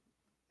on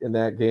in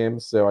that game,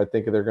 so I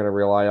think they're going to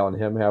rely on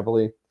him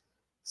heavily.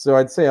 So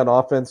I'd say on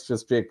offense,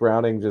 just Jake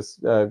Browning,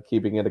 just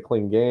keeping it a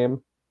clean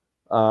game.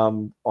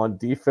 On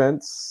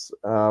defense,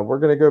 we're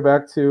going to go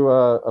back to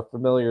a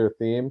familiar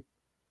theme,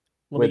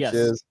 which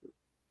is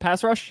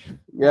pass rush.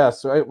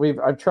 Yes,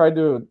 I've tried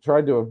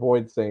to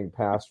avoid saying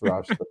pass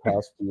rush the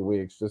past few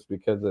weeks just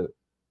because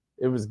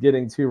it was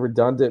getting too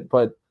redundant.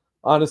 But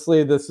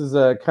honestly, this is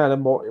a kind of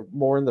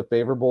more in the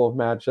favorable of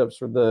matchups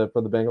for the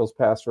Bengals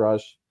pass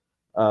rush.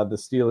 The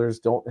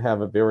Steelers don't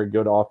have a very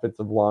good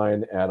offensive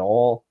line at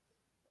all.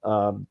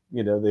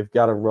 They've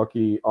got a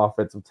rookie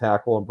offensive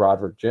tackle in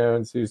Broderick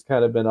Jones, who's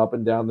kind of been up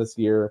and down this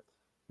year.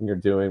 And you're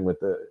doing with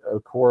the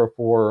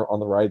Okorafor on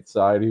the right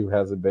side, who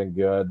hasn't been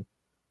good.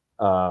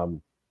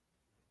 And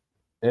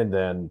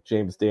then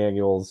James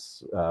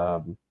Daniels,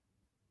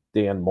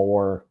 Dan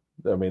Moore.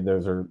 I mean,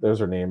 those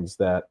are names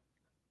that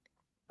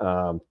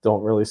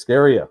don't really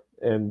scare you.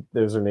 And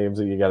those are names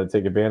that you got to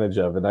take advantage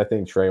of. And I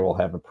think Trey will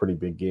have a pretty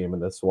big game in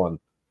this one.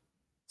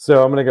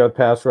 So I'm going to go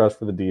pass rush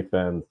for the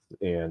defense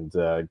and,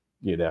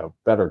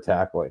 better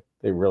tackling.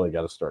 They really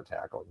got to start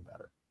tackling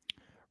better.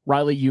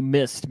 Riley, you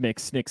missed Nick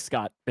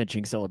Scott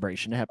benching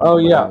celebration.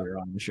 Earlier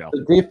on the show.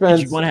 The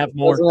defense want to have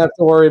more? Doesn't have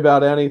to worry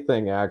about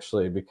anything,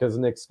 actually, because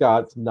Nick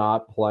Scott's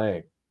not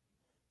playing.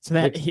 So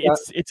that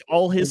it's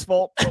all his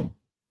fault?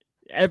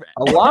 A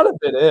lot of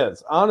it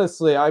is,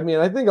 honestly. I mean,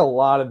 I think a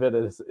lot of it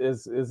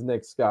is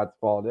Nick Scott's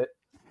fault.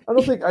 I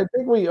think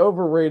we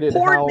overrated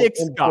how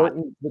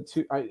important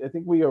I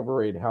think we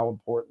overrated how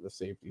important the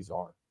safeties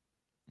are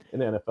in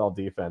NFL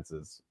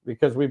defenses,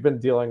 because we've been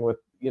dealing with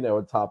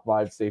a top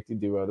 5 safety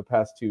duo the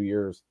past 2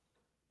 years,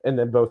 and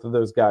then both of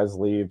those guys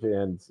leave,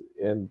 and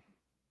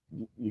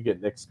you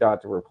get Nick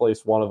Scott to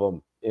replace one of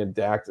them. And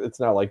Dax, it's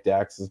not like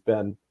Dax has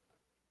been,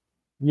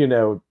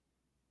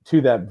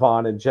 to that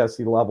Vaughn and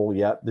Jesse level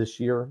yet this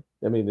year.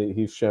 I mean,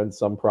 he's shown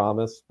some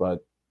promise,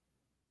 but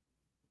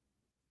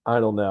I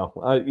don't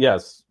know.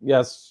 Yes,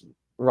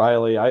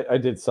 Riley, I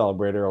did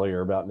celebrate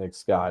earlier about Nick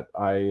Scott.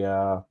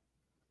 I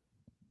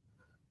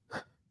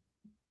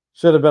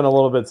should have been a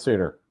little bit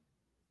sooner.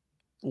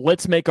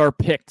 Let's make our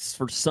picks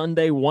for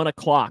Sunday, 1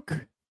 o'clock.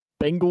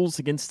 Bengals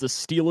against the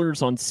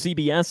Steelers on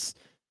CBS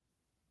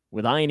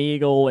with Ian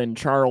Eagle and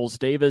Charles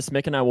Davis.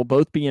 Mick and I will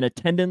both be in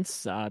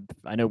attendance. I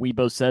know we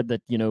both said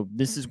that,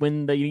 this is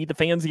when they need the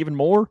fans even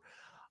more.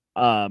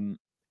 And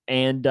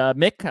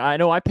Mick, I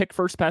know I picked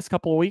first past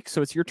couple of weeks,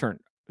 so it's your turn.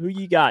 Who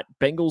you got?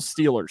 Bengals,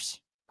 Steelers.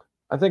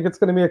 I think it's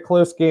going to be a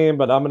close game,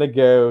 but I'm going to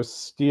go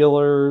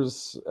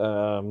Steelers.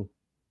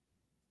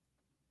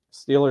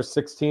 Steelers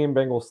 16,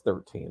 Bengals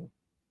 13.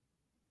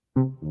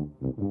 That's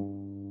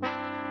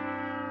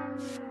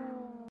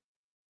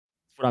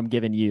what I'm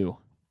giving you.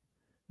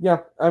 Yeah,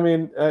 I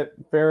mean,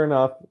 fair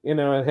enough.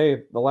 And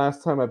hey, the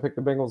last time I picked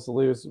the Bengals to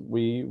lose,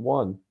 we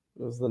won.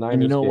 It was the Niners.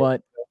 And you know game.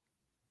 what?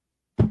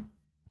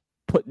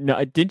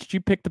 Didn't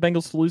you pick the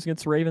Bengals to lose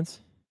against the Ravens?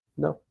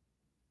 No.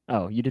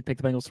 Oh, you did pick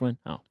the Bengals to win?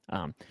 Oh,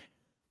 I'm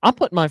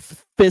putting my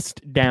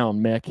fist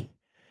down, Mick,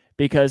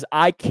 because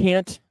I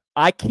can't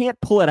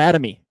pull it out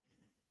of me.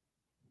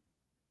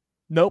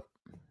 Nope.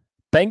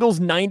 Bengals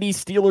 90,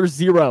 Steelers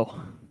 0.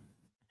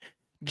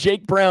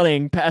 Jake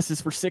Browning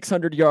passes for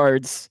 600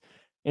 yards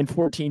and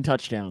 14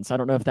 touchdowns. I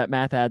don't know if that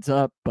math adds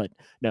up, but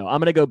no, I'm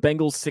going to go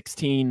Bengals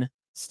 16,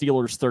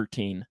 Steelers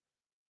 13.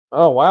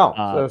 Oh, wow.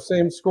 So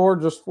same score,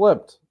 just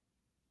flipped.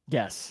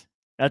 Yes,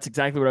 that's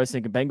exactly what I was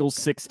thinking. Bengals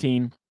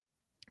 16.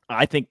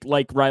 I think,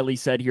 like Riley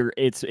said here,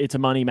 it's a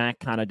money Mac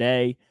kind of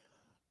day.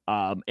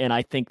 And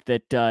I think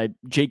that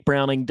Jake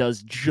Browning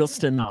does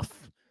just enough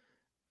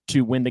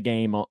to win the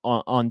game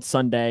on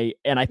Sunday.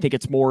 And I think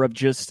it's more of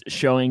just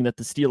showing that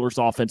the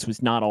Steelers offense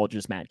was not all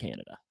just Matt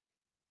Canada.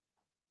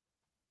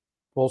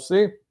 We'll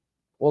see.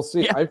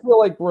 Yeah. I feel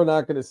like we're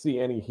not going to see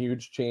any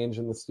huge change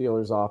in the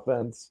Steelers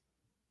offense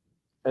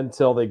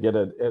until they get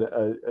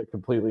a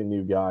completely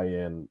new guy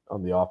in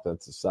on the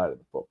offensive side of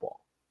the football.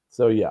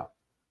 So, yeah.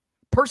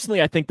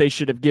 Personally, I think they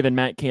should have given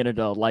Matt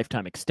Canada a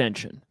lifetime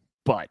extension,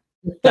 but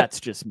that's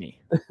just me.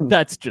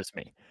 That's just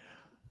me.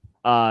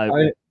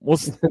 What?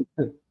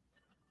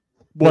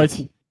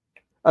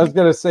 I was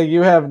going to say,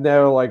 you have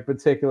no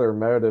particular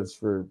motives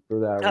for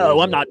that. No,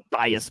 I'm not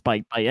biased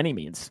by any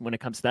means when it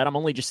comes to that. I'm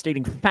only just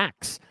stating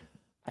facts.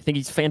 I think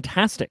he's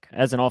fantastic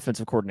as an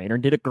offensive coordinator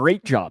and did a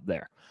great job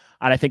there.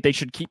 And I think they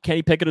should keep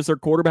Kenny Pickett as their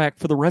quarterback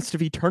for the rest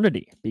of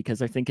eternity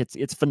because I think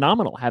it's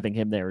phenomenal having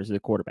him there as a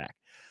quarterback.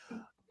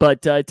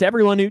 But to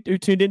everyone who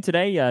tuned in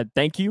today,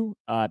 thank you.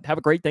 Have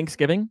a great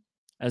Thanksgiving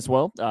as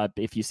well.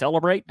 If you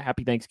celebrate,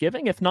 happy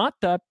Thanksgiving. If not,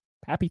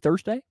 happy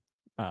Thursday.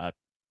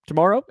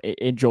 Tomorrow,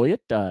 enjoy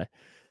it.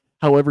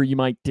 However you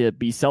might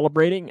be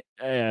celebrating.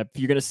 If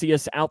you're going to see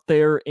us out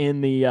there in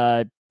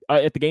the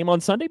at the game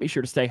on Sunday, be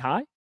sure to say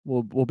hi.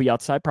 We'll be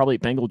outside probably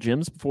at Bengal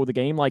gyms before the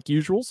game like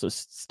usual. So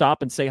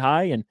stop and say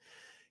hi and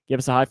give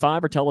us a high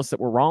five or tell us that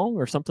we're wrong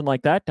or something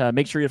like that.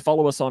 Make sure you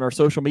follow us on our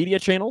social media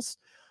channels.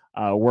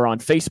 We're on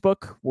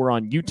Facebook. We're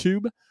on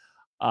YouTube.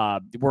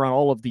 We're on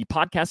all of the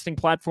podcasting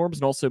platforms.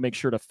 And also make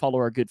sure to follow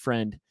our good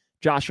friend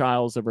Josh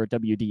Isles over at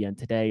WDN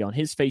Today on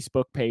his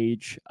Facebook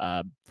page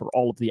for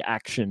all of the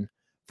action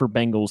for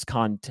Bengals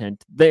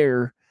content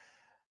there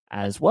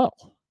as well.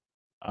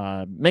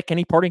 Mick,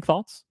 any parting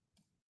thoughts?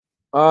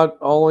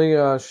 Only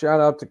shout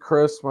out to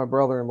Chris, my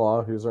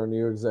brother-in-law, who's our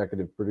new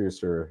executive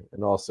producer,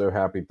 and also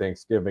happy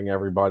Thanksgiving,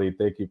 everybody.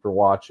 Thank you for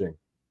watching.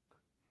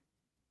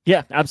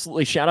 Yeah,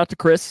 absolutely. Shout out to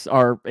Chris,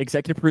 our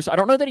executive producer. I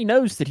don't know that he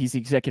knows that he's the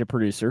executive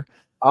producer.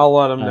 I'll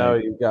let him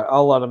know.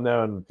 I'll let him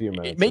know in a few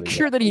minutes. Make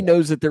sure that he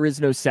knows that there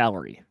is no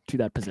salary to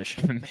that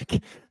position,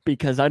 Mick,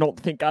 because I don't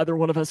think either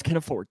one of us can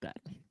afford that.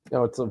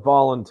 No, it's a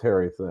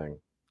voluntary thing.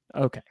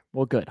 Okay,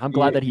 well, good. I'm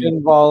glad that he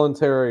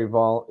involuntarily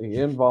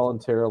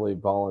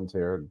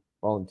volunteered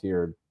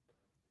to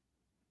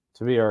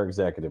be our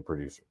executive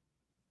producer.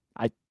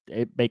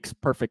 It makes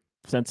perfect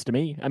sense to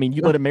me. I mean,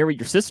 you let him marry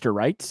your sister,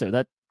 right? So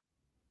that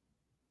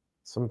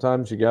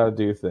sometimes you got to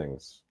do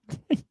things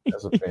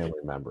as a family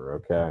member.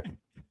 Okay,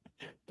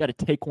 got to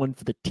take one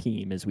for the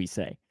team, as we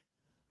say.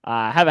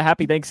 Have a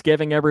happy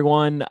Thanksgiving,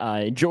 everyone.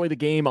 Enjoy the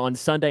game on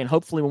Sunday, and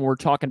hopefully, when we're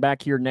talking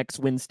back here next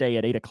Wednesday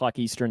at 8:00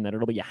 Eastern, that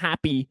it'll be a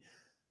happy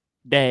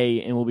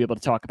day, and we'll be able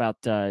to talk about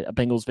a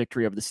Bengals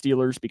victory over the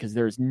Steelers, because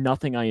there is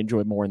nothing I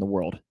enjoy more in the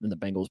world than the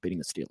Bengals beating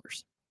the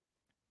Steelers,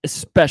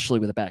 especially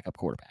with a backup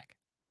quarterback.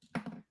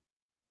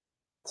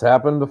 It's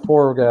happened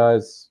before,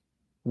 guys.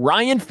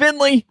 Ryan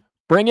Finley,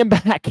 bring him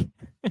back.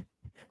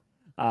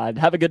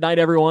 Have a good night,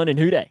 everyone, and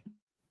Hoo Day.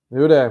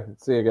 Hoo Day.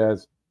 See you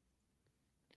guys.